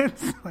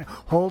 It's like,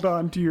 hold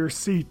on to your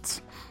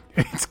seats.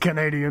 It's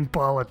Canadian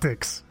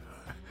politics.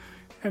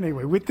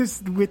 Anyway, with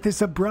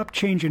this abrupt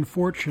change in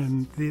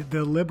fortune,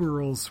 the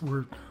Liberals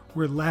were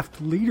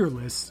left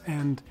leaderless,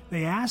 and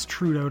they asked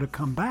Trudeau to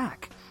come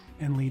back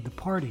and lead the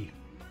party.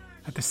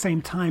 At the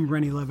same time,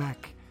 René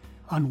Lévesque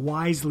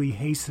unwisely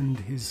hastened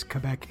his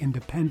Quebec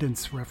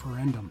independence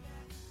referendum.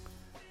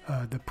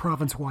 The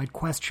province-wide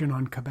question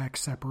on Quebec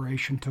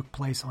separation took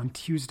place on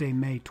Tuesday,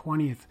 May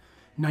 20th,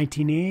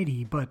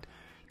 1980, but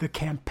the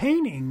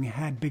campaigning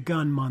had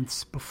begun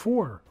months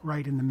before,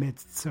 right in the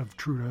midst of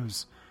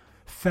Trudeau's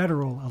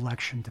federal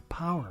election to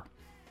power.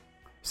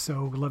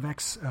 So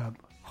Lévesque's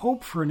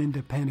hope for an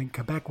independent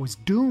Quebec was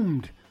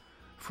doomed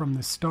from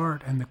the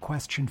start, and the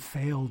question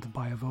failed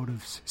by a vote of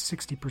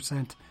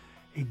 60%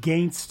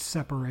 against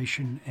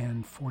separation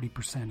and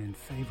 40% in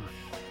favor.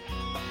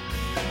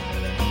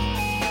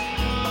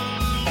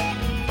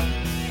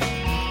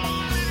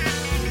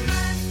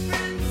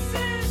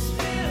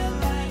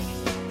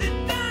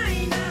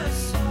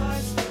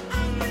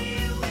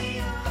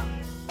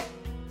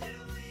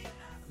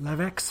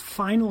 Lévesque's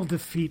final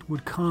defeat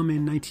would come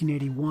in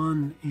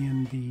 1981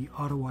 in the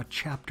Ottawa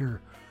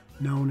chapter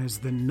known as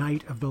the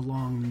Night of the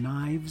Long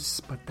Knives,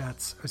 but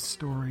that's a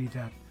story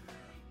that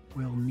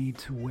we'll need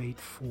to wait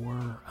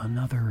for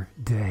another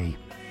day.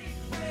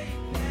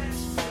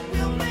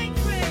 We'll make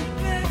great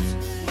bets.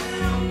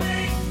 We'll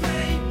make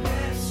great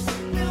bets.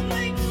 We'll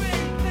make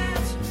great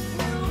bets.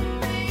 We'll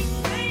make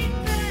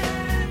great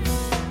bets.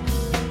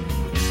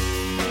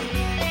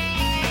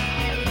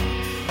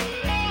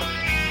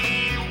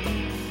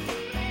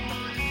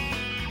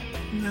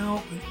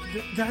 Now,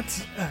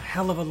 that's a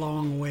hell of a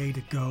long way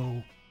to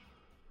go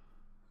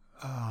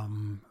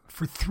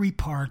for 3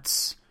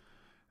 parts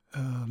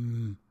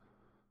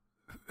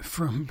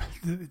from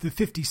the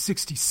 50s,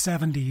 60s,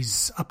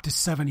 70s up to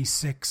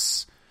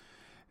 76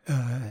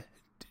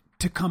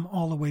 to come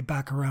all the way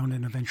back around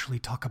and eventually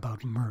talk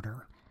about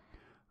murder.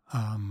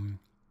 And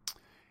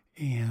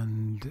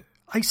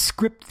I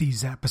script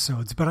these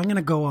episodes, but I'm going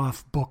to go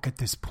off book at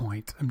this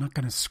point. I'm not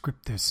going to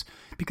script this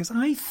because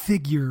I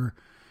figure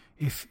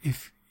if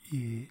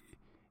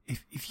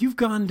you've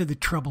gone to the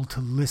trouble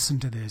to listen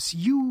to this,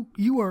 you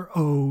are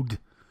owed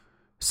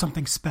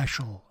something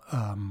special,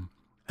 an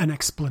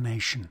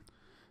explanation,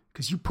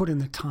 because you put in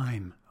the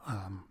time.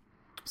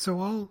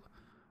 So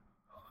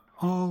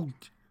I'll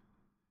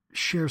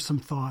share some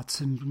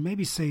thoughts and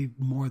maybe say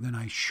more than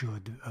I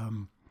should.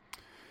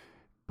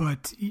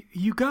 But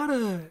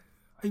I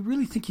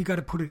really think you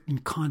gotta put it in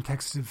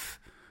context of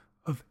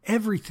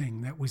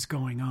everything that was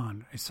going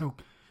on. So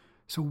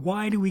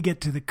why do we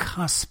get to the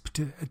cusp,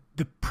 to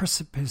the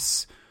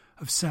precipice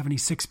of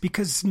 76?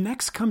 Because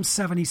next comes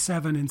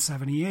 77 and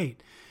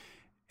 78.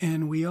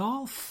 And we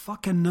all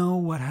fucking know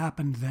what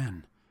happened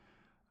then.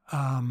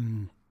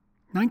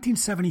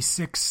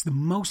 1976, the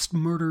most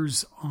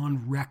murders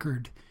on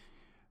record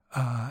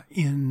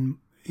on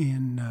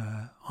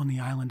the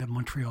island of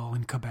Montreal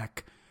in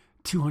Quebec,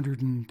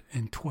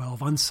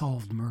 212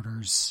 unsolved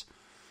murders.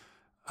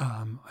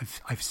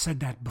 I've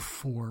said that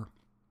before.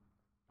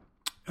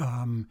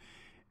 And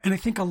I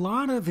think a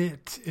lot of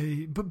it,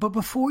 but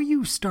before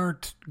you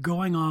start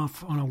going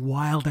off on a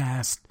wild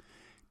ass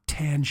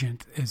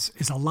tangent, as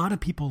a lot of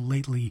people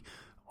lately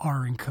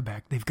are in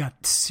Quebec, they've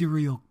got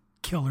serial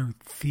killer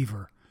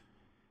fever,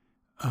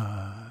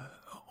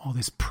 all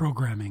this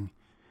programming,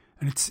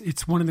 and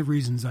it's one of the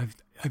reasons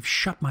I've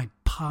shut my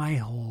pie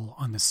hole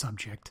on the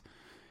subject,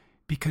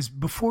 because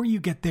before you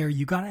get there,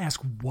 you got to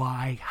ask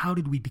why. How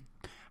did we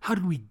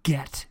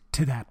get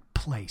to that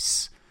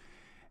place?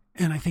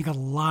 And I think a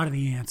lot of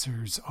the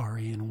answers are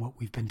in what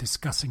we've been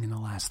discussing in the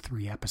last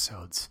 3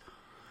 episodes.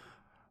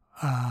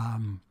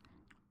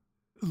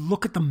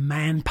 Look at the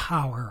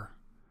manpower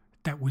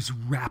that was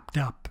wrapped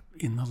up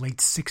in the late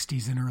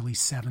 60s and early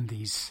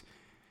 70s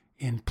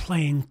in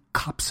playing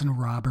cops and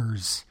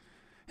robbers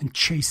and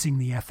chasing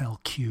the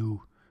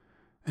FLQ.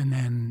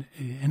 And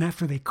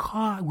after they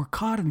were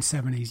caught in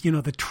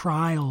 70s, the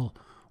trial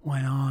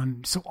went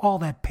on. So all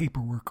that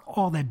paperwork,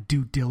 all that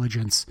due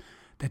diligence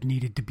that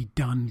needed to be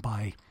done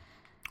by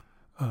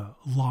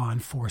law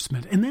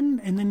enforcement. And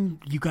then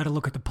you got to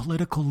look at the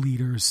political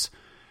leaders.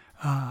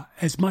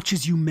 As much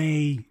as you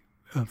may,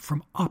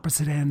 from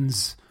opposite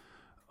ends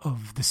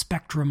of the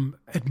spectrum,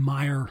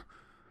 admire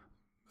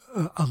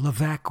a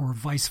Levesque or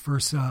vice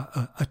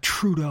versa, a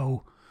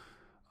Trudeau,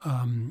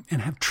 and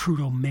have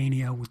Trudeau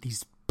mania with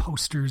these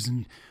posters,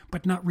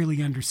 but not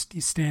really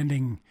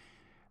understanding,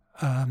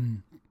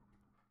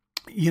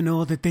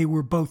 that they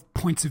were both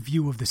points of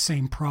view of the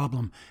same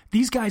problem.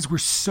 These guys were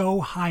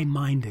so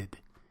high-minded.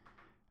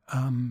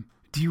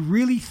 Do you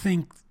really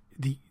think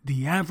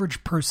the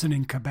average person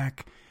in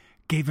Quebec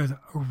gave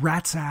a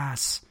rat's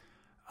ass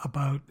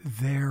about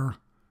their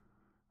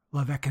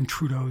Levesque and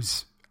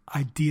Trudeau's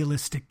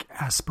idealistic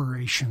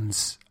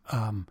aspirations,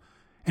 and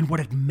what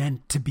it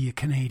meant to be a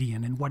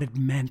Canadian and what it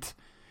meant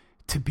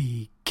to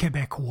be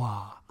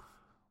Quebecois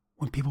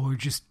when people were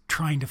just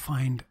trying to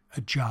find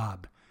a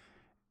job?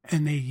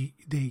 And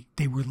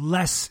they were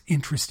less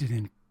interested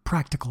in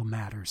practical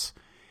matters.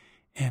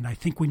 And I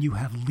think when you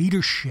have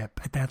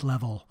leadership at that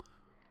level,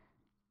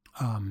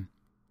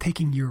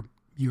 taking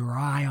your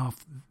eye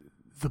off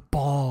the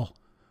ball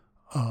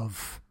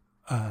of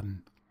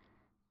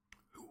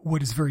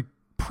what is very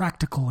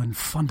practical and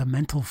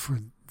fundamental for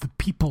the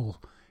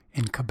people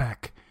in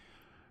Quebec,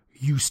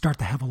 you start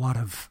to have a lot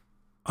of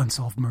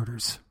unsolved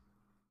murders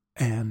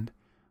and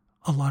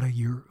a lot of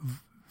your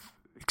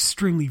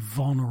extremely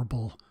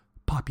vulnerable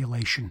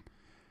population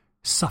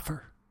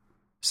suffer.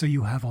 So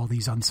you have all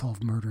these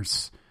unsolved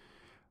murders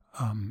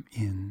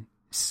in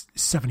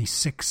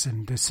 76,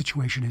 and the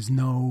situation is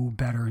no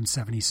better in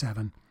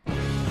 77.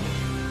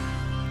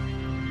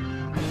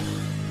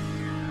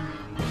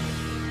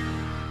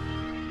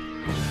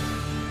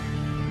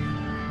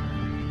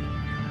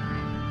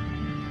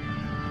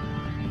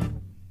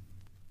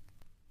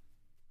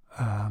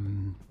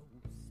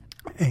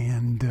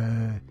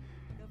 And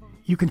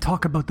you can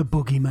talk about the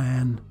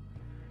boogeyman,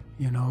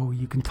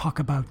 you can talk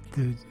about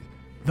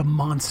the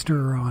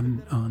monster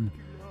on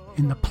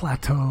in the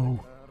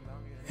plateau,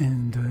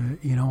 and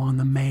on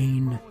the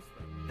Main.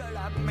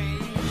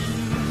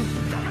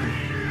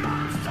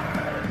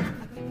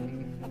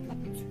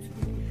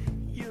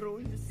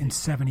 In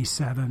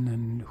 77,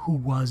 and who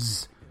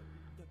was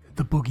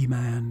the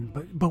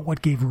boogeyman, but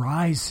what gave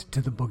rise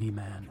to the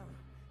boogeyman.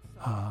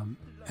 And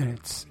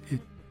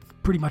it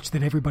pretty much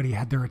that everybody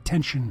had their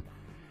attention,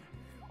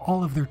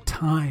 all of their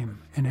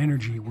time and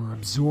energy were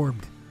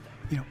absorbed,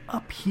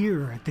 up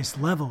here at this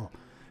level,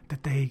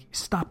 that they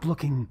stopped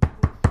looking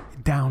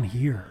down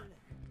here.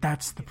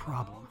 That's the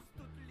problem.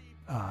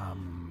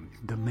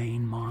 The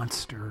main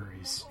monster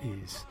is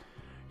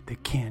the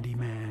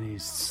Candyman,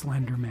 is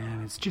Slender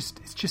Man. It's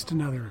just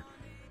another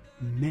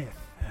myth.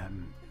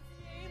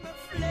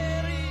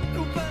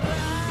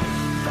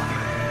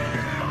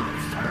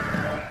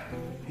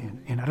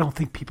 And I don't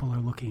think people are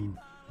looking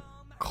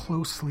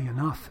closely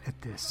enough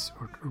at this,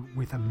 or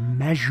with a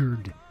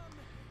measured,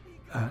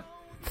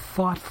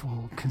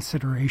 thoughtful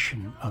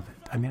consideration of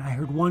it. I mean, I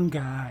heard one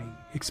guy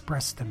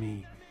express to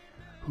me,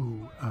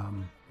 who I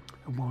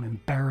won't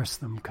embarrass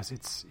them because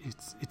it's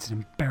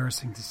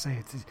embarrassing to say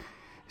it. To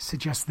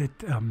suggest that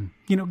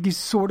he's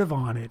sort of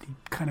on it. He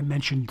kind of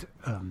mentioned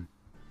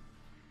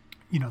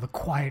the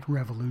Quiet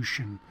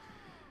Revolution,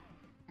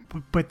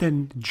 but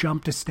then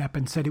jumped a step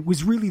and said it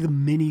was really the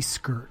mini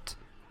skirt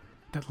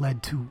that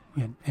led to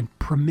and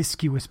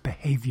promiscuous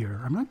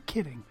behavior. I'm not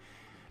kidding.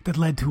 That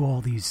led to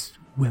all these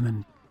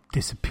women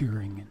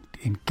disappearing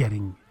and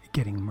getting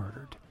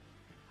murdered.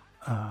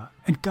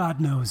 And God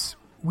knows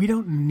we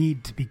don't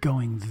need to be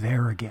going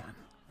there again.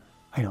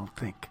 I don't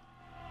think.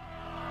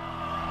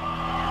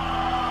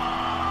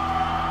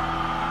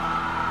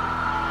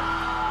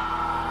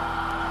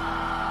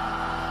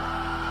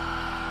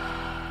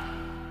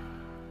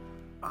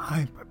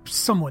 I'm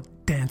somewhat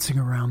dancing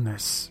around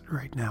this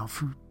right now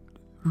for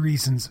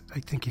reasons I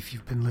think, if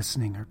you've been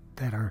listening,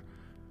 that are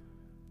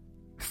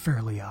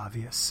fairly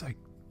obvious.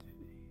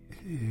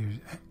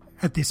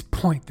 At this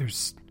point,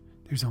 there's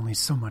only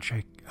so much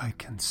I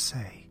can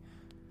say.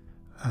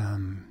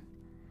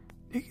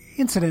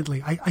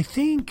 Incidentally, I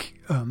think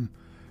the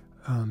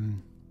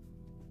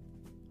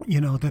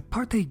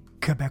Parti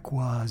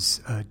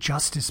Québécois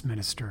Justice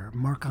Minister,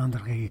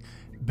 Marc-André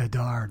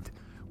Bédard,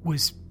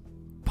 was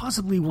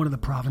possibly one of the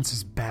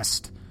province's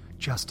best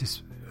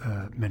justice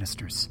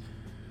ministers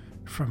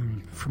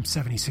from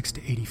 76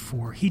 to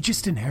 84. He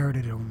just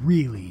inherited a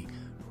really,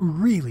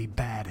 really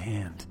bad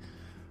hand.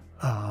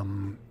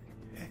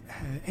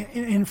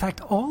 In fact,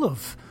 all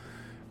of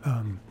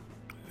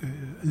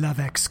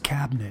Lavec's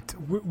cabinet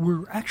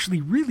were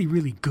actually really,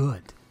 really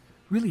good,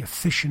 really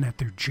efficient at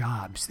their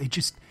jobs. They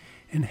just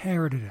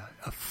inherited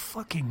a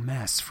fucking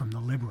mess from the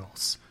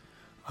Liberals.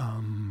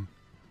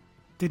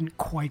 Didn't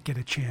quite get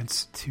a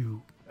chance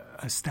to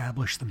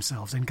establish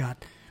themselves and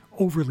got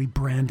overly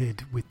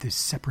branded with this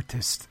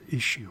separatist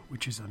issue,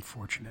 which is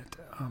unfortunate.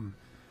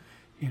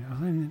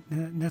 And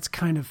that's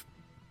kind of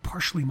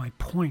partially my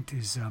point.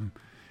 Is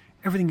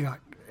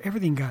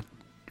everything got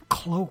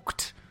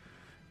cloaked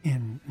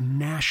in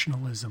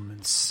nationalism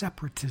and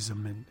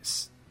separatism and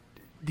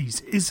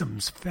these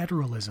isms,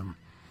 federalism,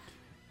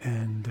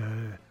 and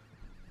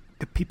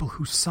the people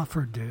who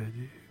suffered,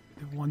 the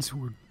ones who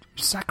were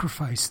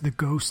sacrificed, the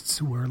ghosts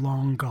who are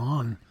long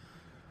gone.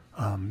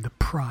 The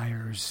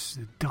Priors,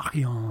 the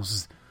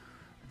Darians,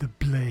 the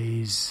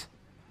Blaze.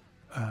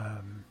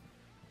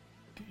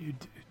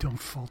 Don't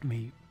fault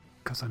me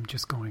because I'm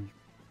just going.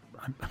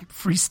 I'm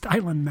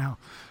freestyling now,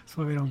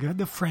 so I don't get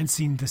the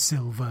Francine de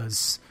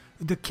Silvas,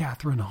 the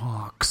Catherine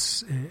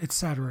Hawks,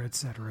 etc.,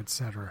 etc.,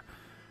 etc.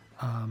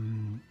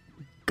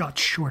 Got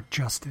short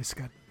justice,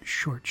 got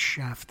short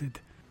shafted.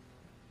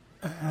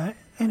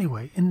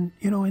 Anyway, in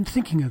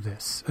thinking of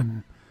this,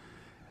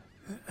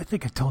 I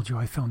think I told you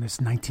I found this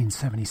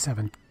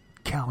 1977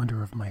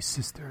 calendar of my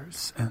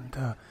sister's,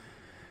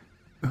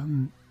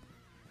 and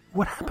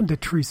what happened to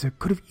Teresa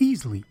could have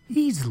easily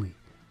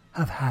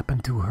have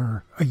happened to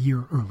her a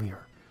year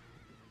earlier.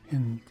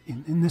 In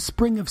the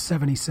spring of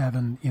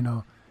 77,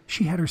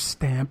 she had her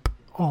stamp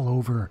all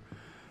over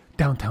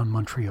downtown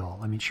Montreal.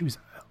 I mean, she was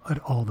at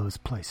all those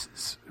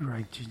places,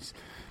 right?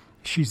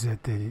 She's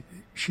at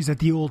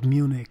the Old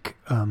Munich,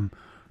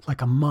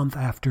 like a month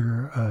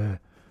after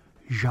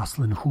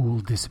Jocelyn Houle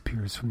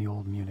disappears from the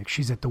Old Munich.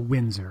 She's at the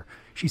Windsor.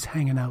 She's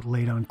hanging out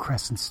late on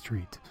Crescent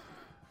Street.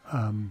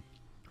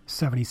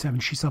 77.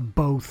 She saw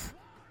both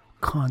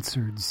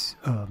concerts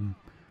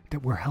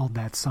that were held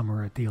that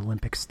summer at the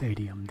Olympic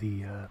Stadium.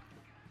 The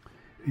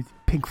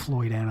Pink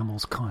Floyd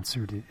Animals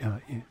concert,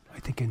 I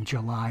think in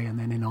July, and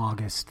then in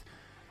August,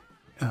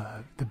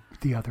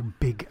 the other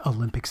big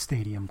Olympic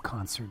Stadium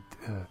concert,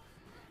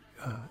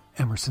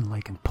 Emerson,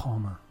 Lake and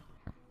Palmer.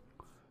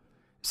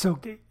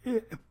 So,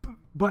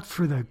 but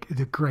for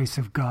the grace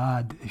of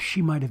God,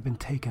 she might have been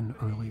taken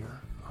earlier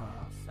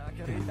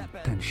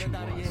than she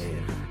was.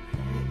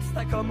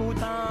 C'était comme au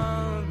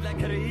temps de la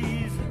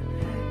crise.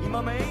 Il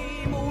m'a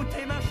même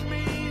ôté ma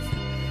chemise.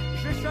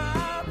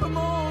 J'échappe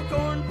mon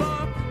corn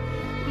pop,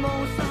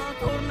 mon sang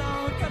tourne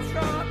en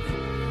ketchup.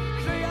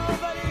 J'ai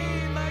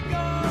envolé ma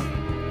gomme,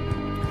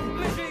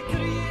 mais j'ai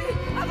crié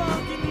avant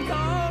qu'il me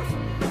casse.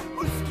 Où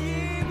est-ce qui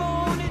est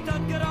mon état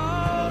de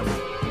grâce?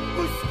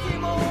 Où est-ce qui est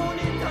mon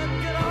état de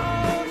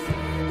grâce?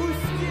 Où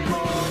est-ce qui est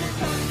mon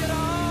état de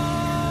grâce?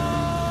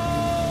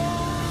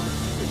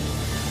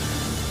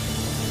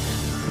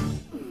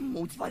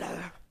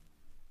 water.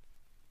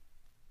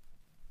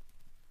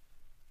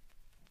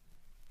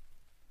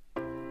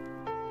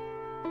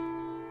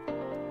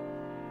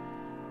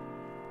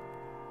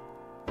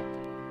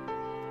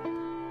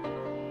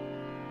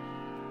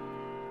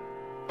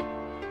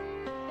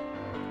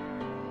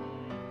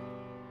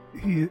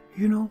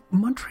 You know,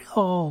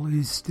 Montreal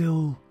is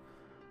still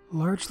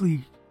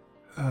largely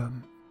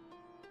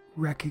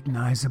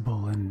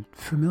recognizable and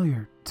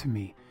familiar to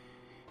me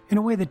in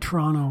a way that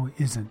Toronto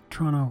isn't.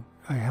 Toronto,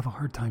 I have a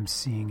hard time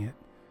seeing it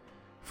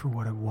for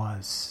what it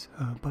was.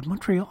 But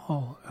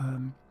Montreal,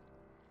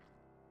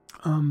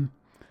 and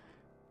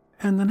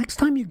the next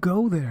time you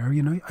go there,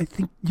 you know, I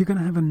think you're going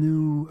to have a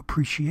new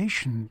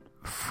appreciation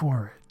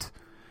for it.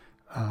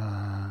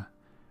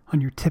 On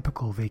your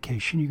typical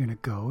vacation, you're going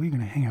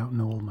to hang out in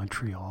old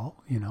Montreal,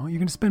 you know, you're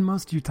going to spend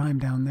most of your time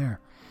down there,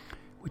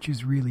 which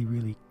is really,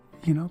 really,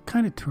 you know,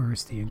 kind of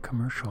touristy and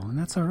commercial, and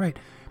that's all right.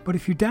 But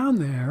if you're down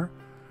there,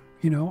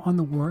 you know, on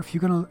the wharf,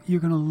 you're going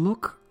to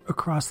look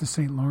across the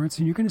St. Lawrence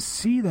and you're going to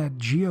see that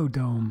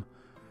geodome,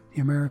 the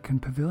American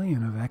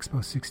Pavilion of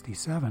Expo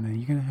 67, and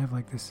you're going to have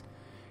like this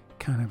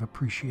kind of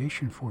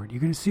appreciation for it.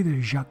 You're going to see the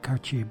Jacques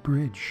Cartier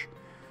Bridge,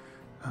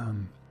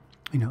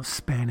 you know,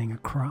 spanning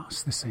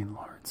across the St.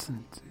 Lawrence,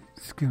 and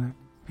it's going to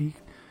be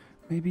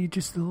maybe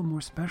just a little more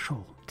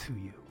special to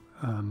you.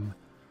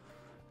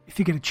 If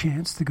you get a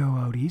chance to go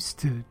out east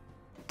to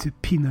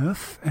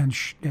Pineuf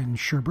and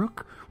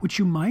Sherbrooke, which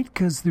you might,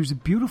 because there's a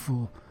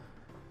beautiful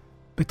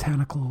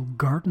botanical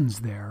gardens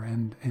there,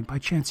 and by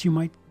chance you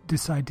might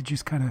decide to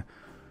just kind of,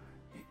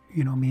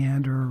 you know,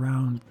 meander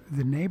around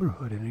the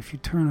neighborhood, and if you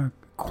turn a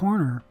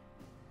corner,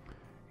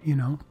 you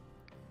know,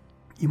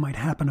 you might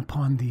happen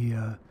upon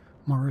the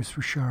Maurice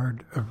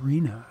Richard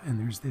Arena, and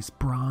there's this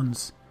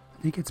bronze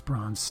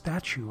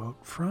statue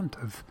out front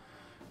of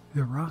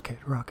the Rocket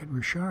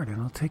Richard, and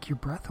it'll take your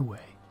breath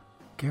away,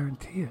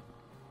 guarantee it.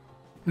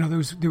 You know,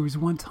 there was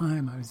one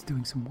time I was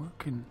doing some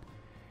work and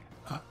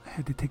I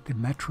had to take the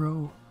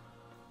metro,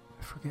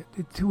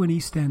 to an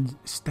East End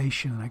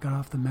station, and I got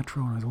off the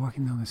metro and I was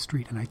walking down the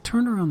street, and I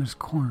turned around this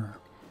corner,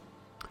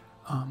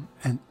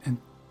 and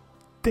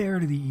there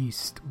to the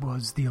east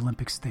was the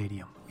Olympic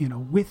Stadium, you know,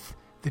 with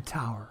the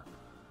tower,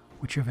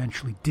 which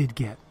eventually did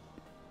get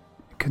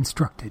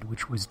constructed,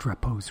 which was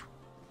Drapeau's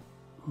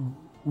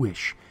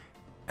wish.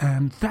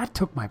 And that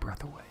took my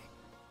breath away.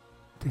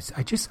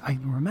 I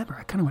remember,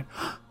 I kind of went,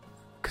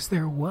 because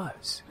there it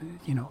was.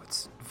 You know,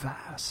 it's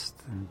vast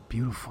and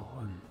beautiful.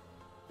 And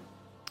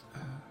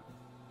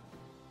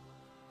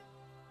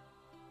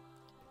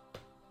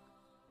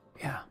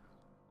yeah.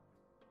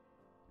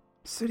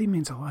 City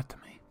means a lot to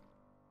me.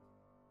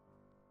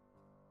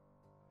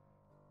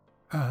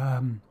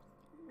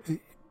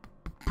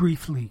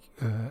 Briefly,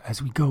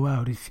 as we go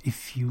out,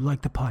 if you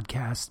like the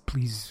podcast,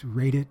 please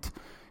rate it,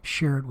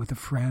 share it with a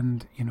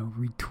friend, you know,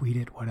 retweet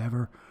it,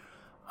 whatever.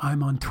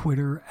 I'm on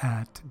Twitter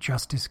at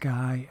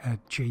JusticeGuy,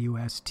 at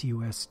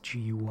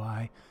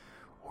JUSTUSGUY,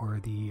 or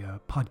the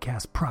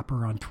podcast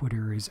proper on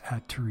Twitter is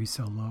at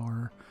Teresa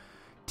Lohr,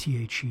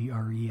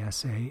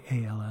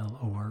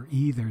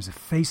 TheresaAllore. There's a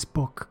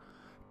Facebook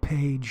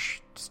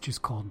page, it's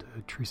just called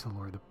Teresa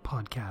Lohr, the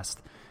podcast.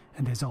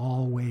 And as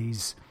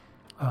always,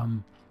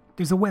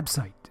 there's a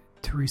website,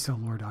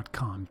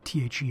 teresalohr.com,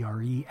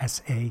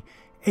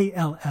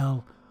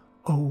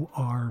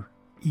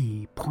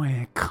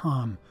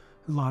 TheresaAllore.com.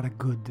 A lot of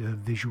good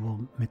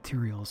visual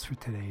materials for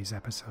today's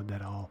episode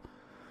that I'll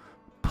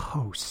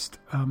post.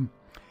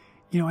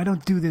 You know, I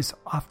don't do this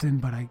often,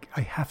 but I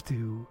have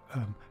to.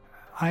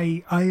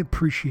 I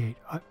appreciate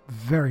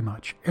very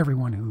much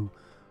everyone who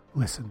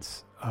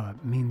listens.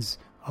 Means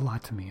a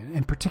lot to me,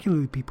 and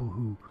particularly people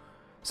who.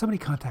 Somebody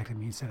contacted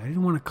me and said, I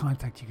didn't want to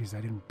contact you because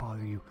I didn't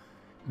bother you,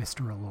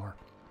 Mr. Allure.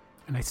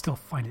 And I still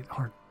find it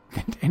hard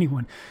that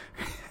anyone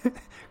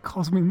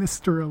calls me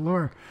Mr.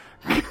 Allure.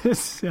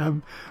 Because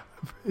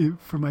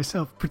for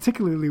myself,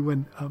 particularly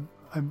when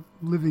I'm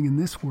living in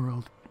this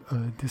world,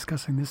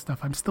 discussing this stuff,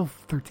 I'm still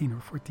 13 or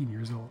 14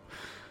 years old.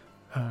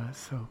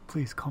 So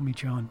please call me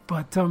John.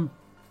 But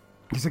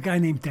there's a guy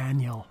named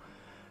Daniel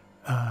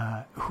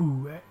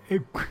who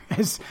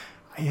has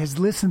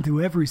listened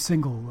to every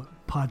single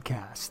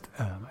podcast.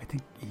 I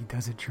think he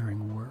does it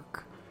during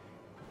work,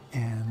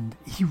 and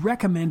he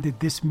recommended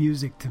this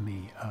music to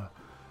me.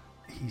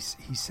 He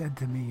said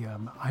to me,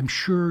 I'm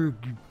sure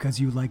because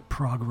you like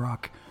prog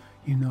rock,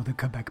 you know the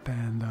Quebec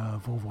band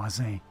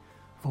Vos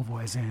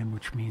Voisins,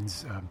 which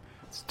means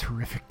it's a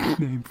terrific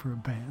name for a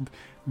band.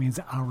 It means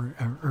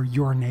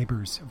your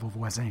neighbors, Vos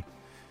Voisins.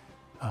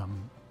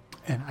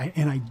 And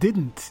I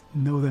didn't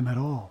know them at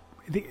all.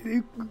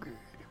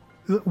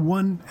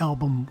 One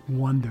album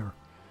wonder,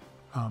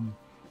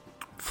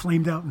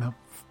 flamed out in a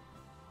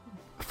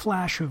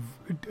flash of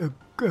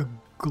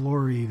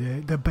glory.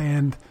 The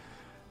band,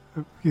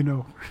 you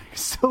know,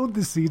 sowed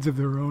the seeds of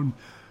their own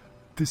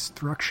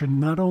destruction.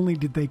 Not only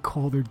did they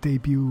call their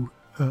debut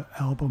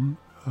album,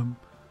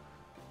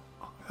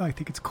 I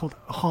think it's called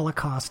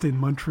Holocaust in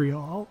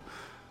Montreal.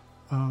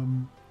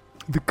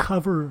 The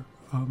cover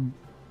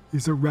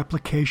is a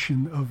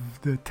replication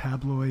of the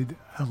tabloid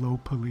Hello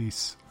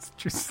Police. It's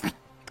just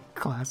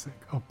classic.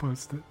 I'll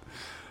post it.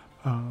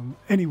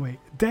 Anyway,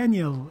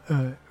 Daniel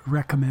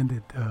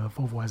recommended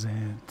Vos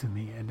Voisins to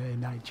me,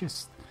 and I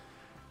just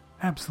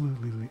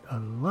absolutely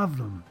love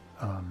them.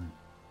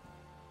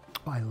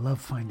 I love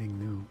finding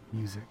new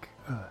music,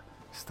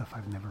 stuff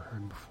I've never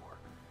heard before.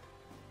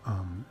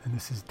 And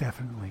this is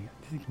definitely,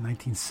 I think,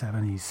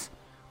 1970s,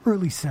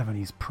 early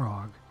 70s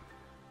Prague,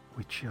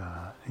 which,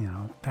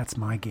 that's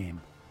my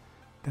game.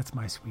 That's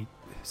my sweet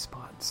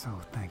spot. So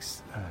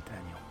thanks,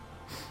 Daniel.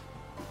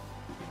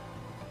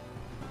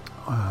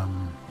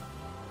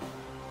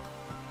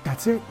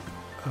 That's it.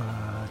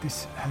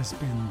 This has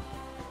been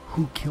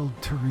Who Killed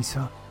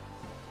Teresa.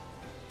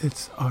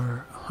 It's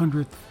our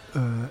 100th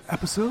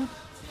episode.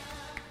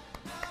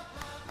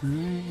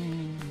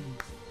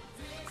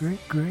 Great.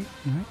 Right?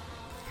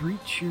 3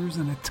 cheers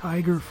and a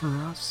tiger for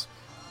us.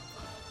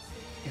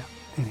 Yeah,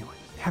 anyway,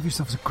 have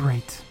yourselves a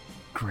great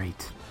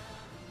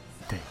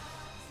day.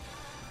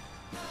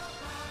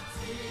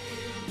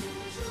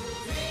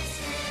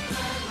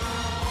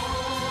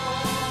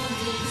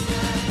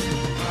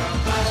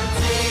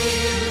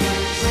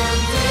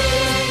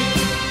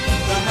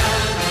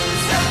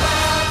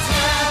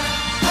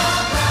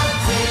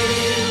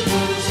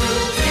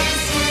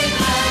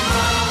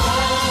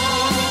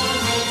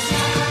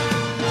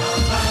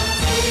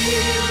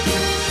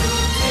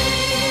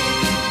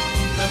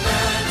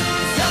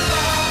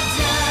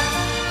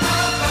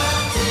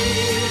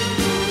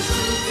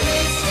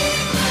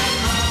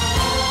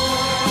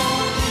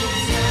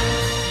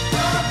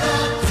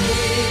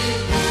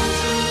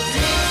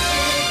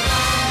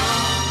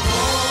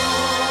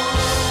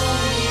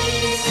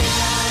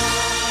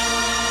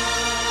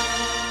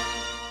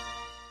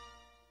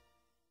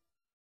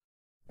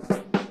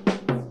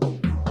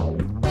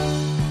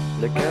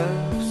 Le cœur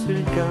sur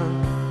le camp,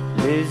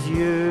 les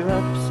yeux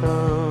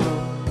absents.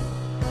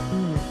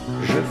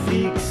 Je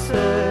fixe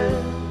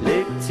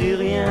les petits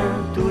riens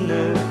tout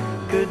neufs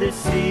que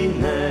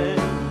dessinait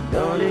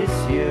dans les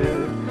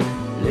cieux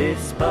les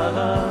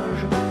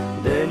sparages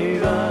des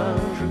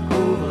nuages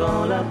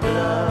couvrant la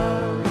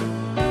plage.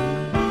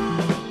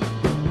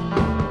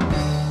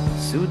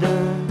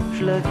 Soudain,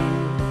 je la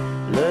vis,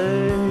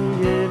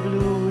 l'œil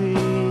ébloui.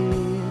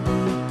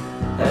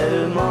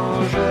 Elle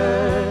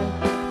mangeait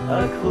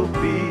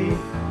accroupi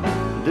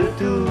de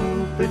tout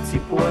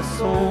petits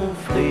poissons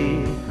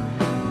frits.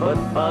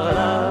 Votre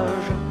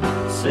parlage,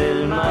 c'est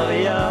le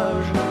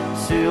mariage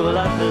sur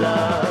la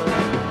plage.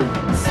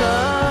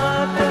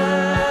 Sa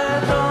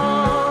tête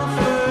en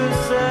feu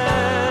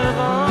s'est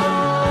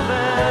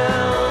renversée,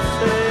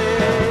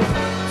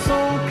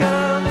 son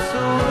cœur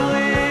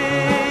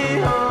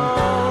s'ouvrit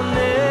en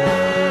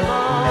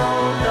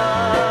éventail.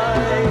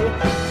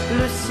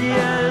 Le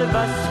ciel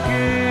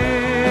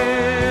bascule,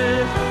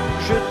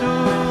 je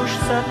touche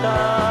sa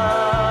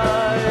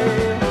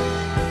taille,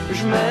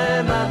 je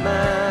mets ma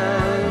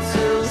main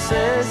sur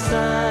ses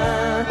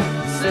seins,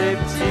 ses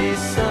petits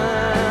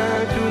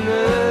seins tout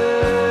neufs.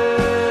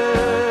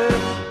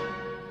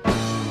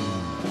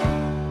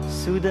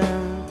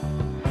 Soudain,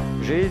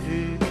 j'ai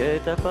vu qu'elle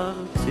était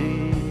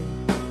partie.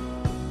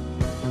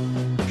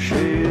 Je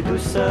suis tout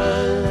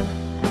seul,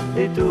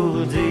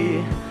 étourdi,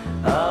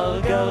 à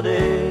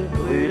regarder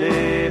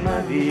brûler ma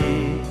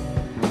vie.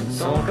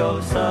 Son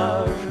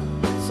corsage,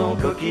 son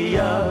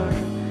coquillage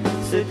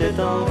s'était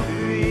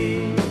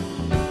enfui.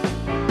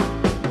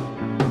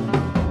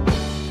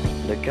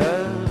 Le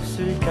cœur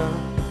sur le camp,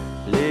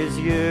 les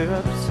yeux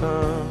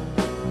absents.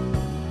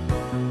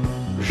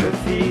 Je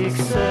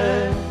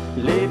fixais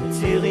les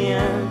petits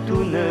riens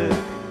tout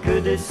neufs que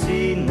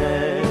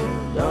dessinaient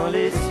dans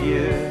les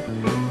cieux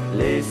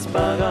les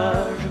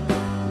sparages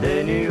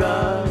des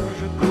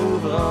nuages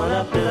couvrant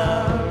la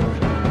plage.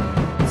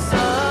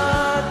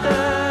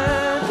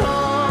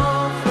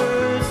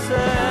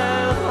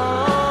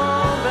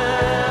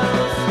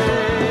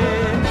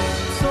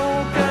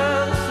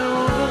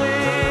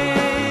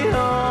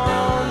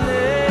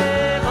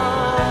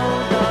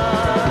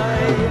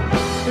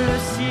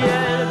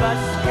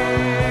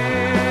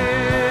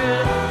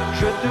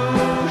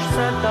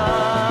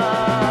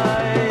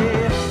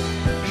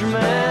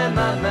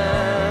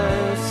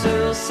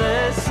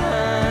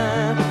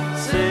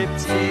 Ses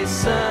petits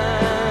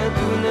seins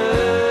tout neufs.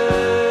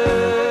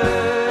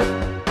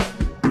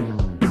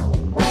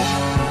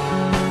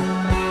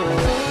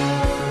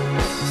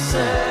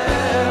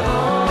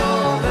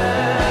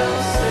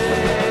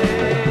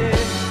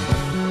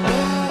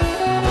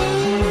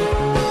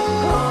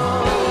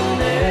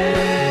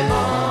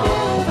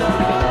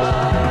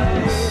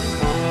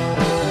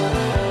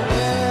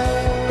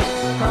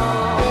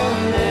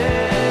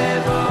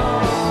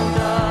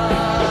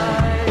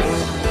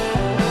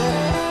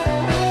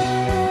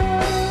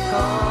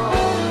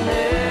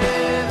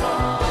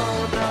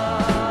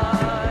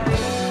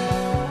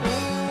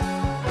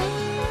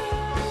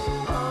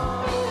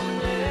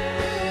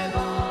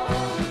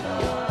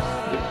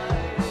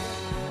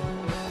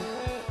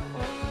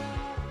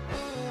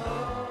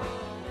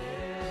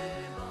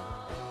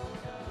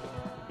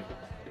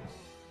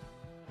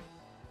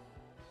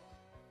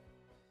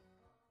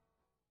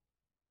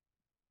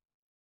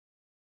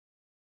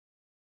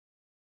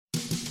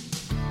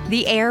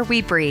 The air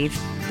we breathe,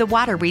 the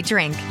water we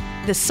drink,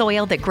 the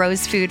soil that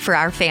grows food for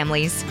our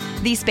families.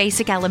 These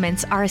basic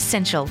elements are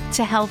essential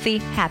to healthy,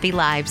 happy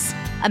lives.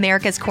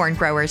 America's corn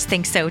growers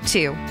think so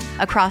too.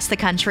 Across the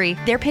country,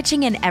 they're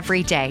pitching in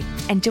every day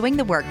and doing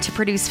the work to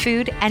produce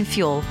food and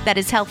fuel that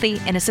is healthy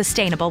in a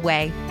sustainable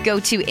way. Go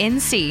to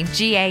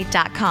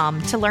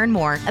ncga.com to learn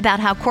more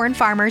about how corn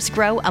farmers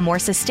grow a more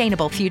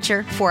sustainable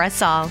future for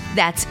us all.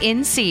 That's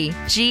ncga.com.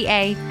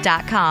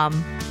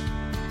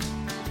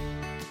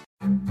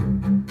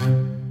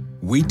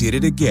 We did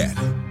it again.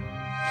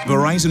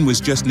 Verizon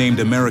was just named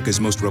America's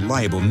most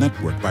reliable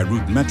network by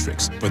Root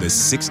Metrics for the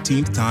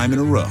 16th time in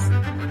a row,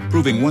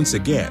 proving once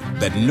again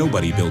that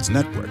nobody builds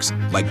networks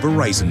like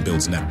Verizon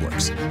builds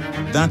networks.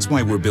 That's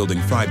why we're building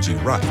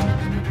 5G right.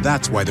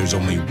 That's why there's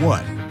only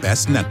one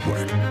best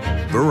network,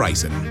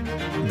 Verizon.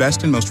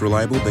 Best and most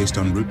reliable based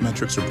on Root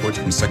Metrics reports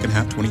from second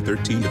half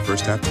 2013 to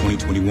first half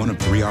 2021 of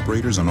 3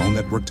 operators on all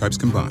network types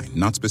combined,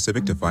 not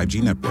specific to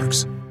 5G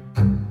networks.